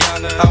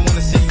 Tatiana. I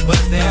wanna see you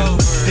bust down.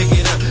 Pick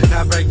it up,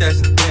 now break that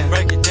shit down.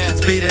 Break it down,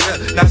 speed it up.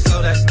 Now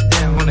slow that shit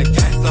down on the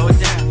gas, slow it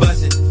down.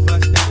 Bust it,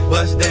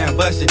 bust down,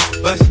 bust it,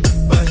 bust it,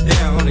 bust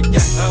down on the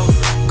gas.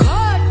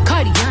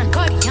 Cardian,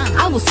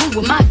 I was home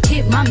with my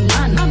kid,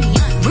 Mamiana.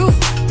 Rude,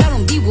 I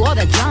don't deal with all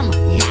that drama.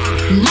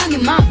 Money,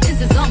 my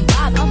business, I'm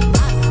bothered.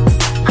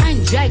 I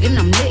ain't dragging,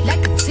 I'm lit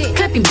like a tick.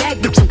 Clapping back,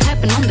 bitch, I'm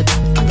clapping on the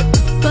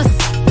bust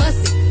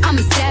it, I'm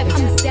a savage.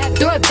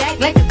 Throw it back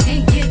like a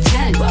 10-year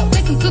challenge.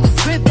 Take him to the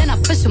crib, then I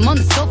push him on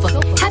the sofa.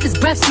 Have his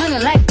breath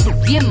smelling like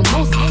yeah,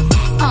 mimosa.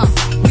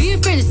 We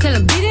ain't finished, tell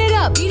him beat it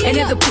up. And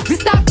if the poopy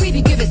stop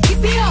breathing, give it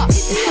CPR.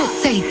 It's so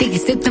tight, think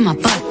it slipped in my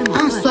butt. I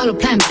don't swallow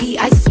plan B,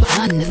 I just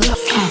swallow nigga.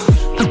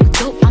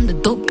 I'm the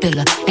dope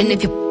dealer. And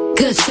if you're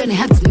good, shouldn't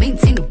have to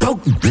maintain the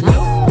broken.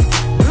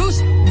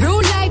 Bruce,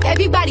 real life,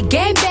 everybody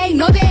gang bang.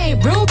 No, they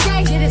ain't real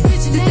right. Yeah, the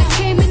since I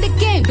came in the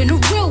game, been a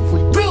real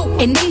one.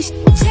 And they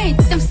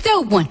changed, I'm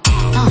still one.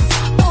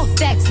 All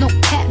facts, no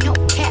cap.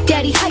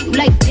 Daddy, how you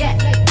like that?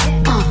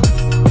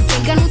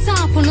 Ain't got no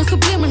time for no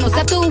subliminals.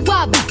 After a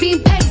while, but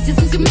being petty just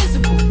means you're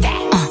miserable.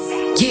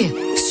 Yeah,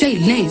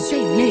 straight lane.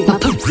 My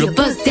purple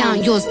buzz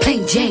down, yours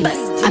plain Jane.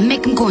 I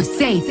make him go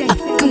insane. I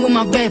fucking with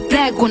my red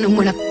flag on him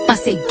when I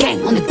say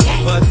gang on the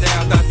gang. Bust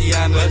down,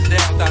 Tatiana. Bust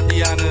down,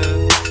 Tatiana.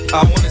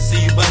 I wanna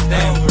see you bust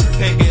down.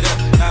 Pick it up,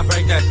 now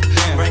break that shit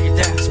down. Break it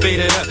down, speed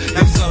it up,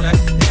 now slow that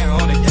shit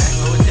down on the gang.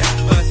 Slow it down,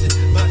 bust it,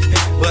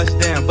 bust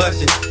down,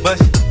 bust it,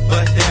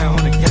 bust down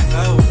on the gang.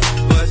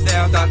 Bust down,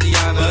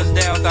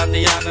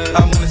 Tatiana.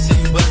 I wanna see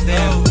you bust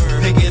down.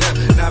 Pick it up,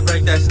 now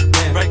break that shit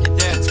down. Break it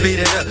down. Speed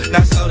it up,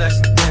 now slow that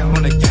shit down.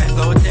 On the gang,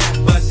 slow it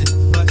down. Bust it,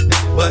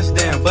 bust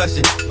down, bust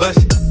it, bust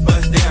it,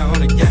 bust down.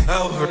 On the gang,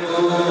 over.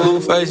 Blue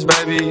face,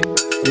 baby.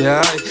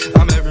 Yeah,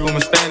 I'm every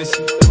woman's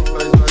fantasy.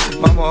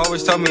 Mama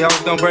always told me I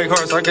was gonna break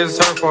hearts. I guess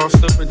it's her fault,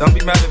 stupid. Don't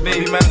be mad at me,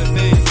 be mad at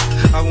me.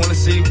 I wanna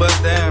see you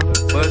bust down,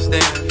 bust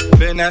down.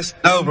 Bend that shit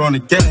over on the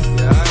gang.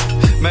 Yeah,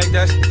 make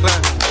that shit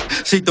clap.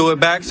 She threw it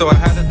back, so I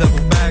had to double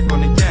back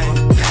on the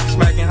gang.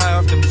 Smacking high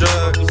off them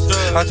drugs.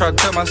 I tried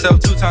to tell myself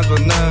 2 times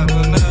was enough.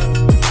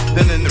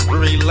 Then in the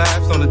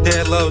relapse on the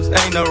dead lows.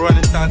 Ain't no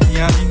running,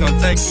 Tatiana. You gon'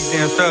 take these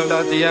damn strokes,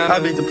 Tatiana. I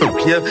beat the poop,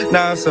 yep.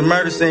 Now it's a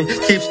murder scene.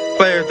 Keeps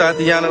player,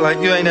 Tatiana,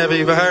 like you ain't never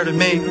even heard of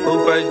me.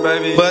 Blue face,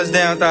 baby. Buzz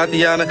down,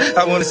 Tatiana.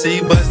 I wanna see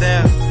you buzz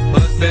down.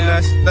 Then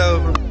that shit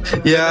over.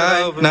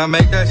 Yeah, over. Now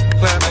make that shit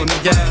clap on the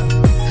gang.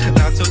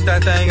 Now toot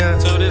that thing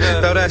up. Throw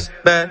that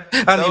shit back.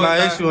 I need my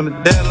issue on the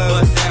dead low.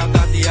 Buzz down,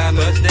 Tatiana.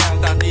 Buzz down,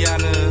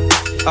 Tatiana.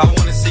 I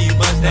wanna see you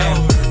buzz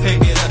down. Pick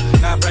it up.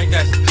 Now break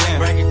that shit down.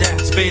 Break it down.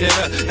 Speed it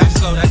up. Now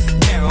slow that shit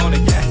down on the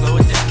gas. Slow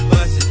it down.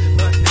 Bust it.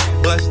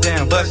 Bust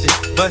down. Bust it.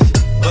 Bust it.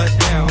 Bust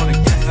down on the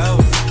gas.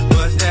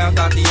 Bust down,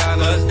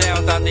 Tatiana. Bust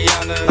down,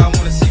 Tatiana. I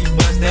wanna see you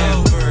bust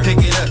down. Pick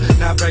it up.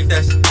 Now break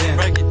that shit down.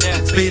 Break it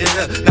down. Speed it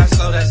up. Now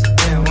slow that shit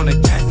down on the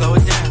gas. Slow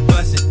it down.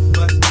 Bust it.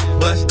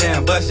 Bust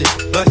down. Bust it.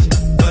 Bust it.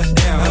 Bust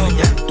down on the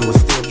gas. Do it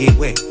still get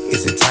wet?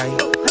 Is it tight?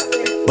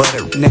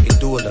 Butter naked,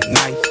 do it look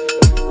nice.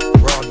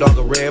 Raw dog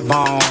a red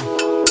bone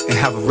and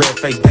have a red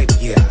face, baby.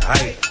 Yeah,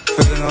 I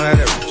feeling on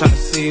that. Trying to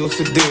see what's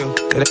the deal.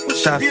 That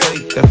shot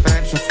fake, that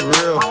faction for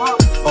real.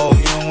 Oh,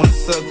 you don't wanna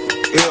suck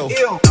ill.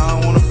 I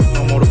don't wanna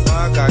no more. The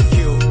bar got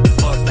killed.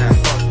 Bust down,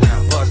 bust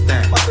down, bust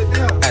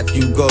down. After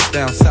you go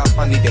down south,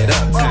 I need that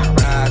uptown.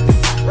 Ride,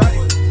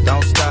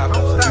 don't stop.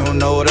 You don't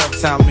know what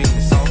uptown means.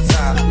 It's on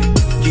top.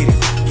 Get it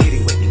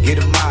when you get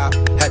a mob.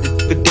 Had to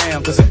get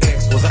down 'cause her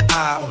ex was an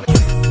eye.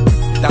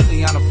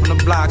 Tatiana from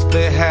the block,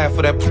 split half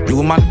for that. You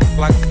with my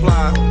like a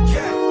fly.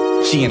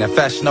 She in that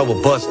Fashion Over,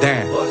 bust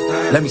down.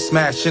 Let me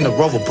smash in the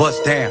Rover,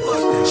 bust down.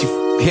 She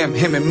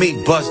him and me,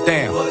 bust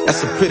down.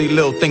 That's a pretty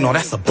little thing, no,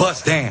 that's a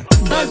bust down.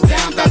 Bust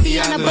down,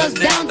 Tatiana, bust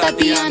down,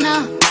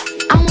 Tatiana.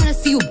 I wanna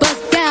see you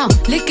bust down.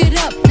 Lick it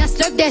up, now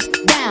slurp that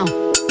shit down.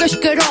 First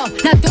skirt off,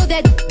 now throw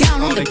that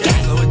down on the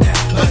gang.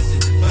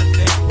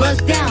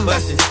 Bust down,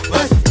 bust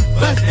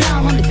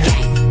down on the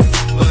gang.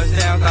 Bust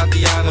down,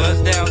 Tatiana.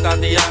 Bust down,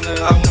 Tatiana.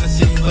 I wanna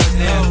see you bust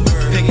down.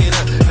 Pick it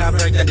up, now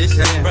break that this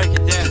down. Break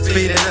it down,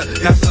 speed it up,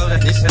 now slow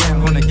that this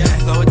down on the gas.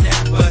 Slow it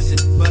down, bust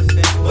it, bust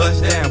down,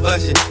 bust down,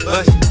 bust it,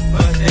 bust it,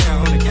 bust down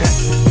on the gas.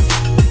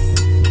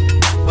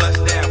 Bust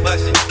down,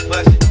 bust it,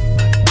 bust it.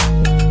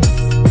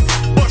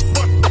 Bust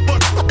down,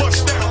 bust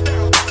down.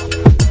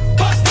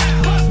 Bust down,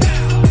 bust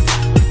down.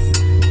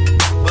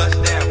 Bust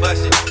down,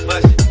 bust it,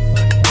 bust it.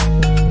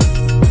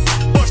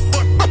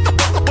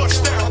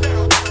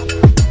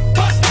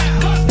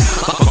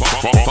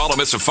 Follow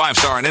Mr.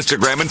 5-Star on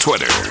Instagram and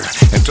Twitter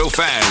at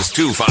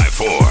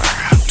Tophaz254.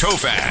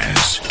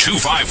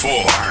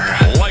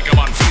 Tophaz254. Like him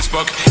on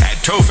Facebook at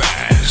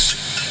Tophaz.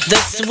 The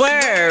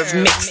Swerve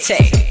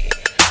Mixtape.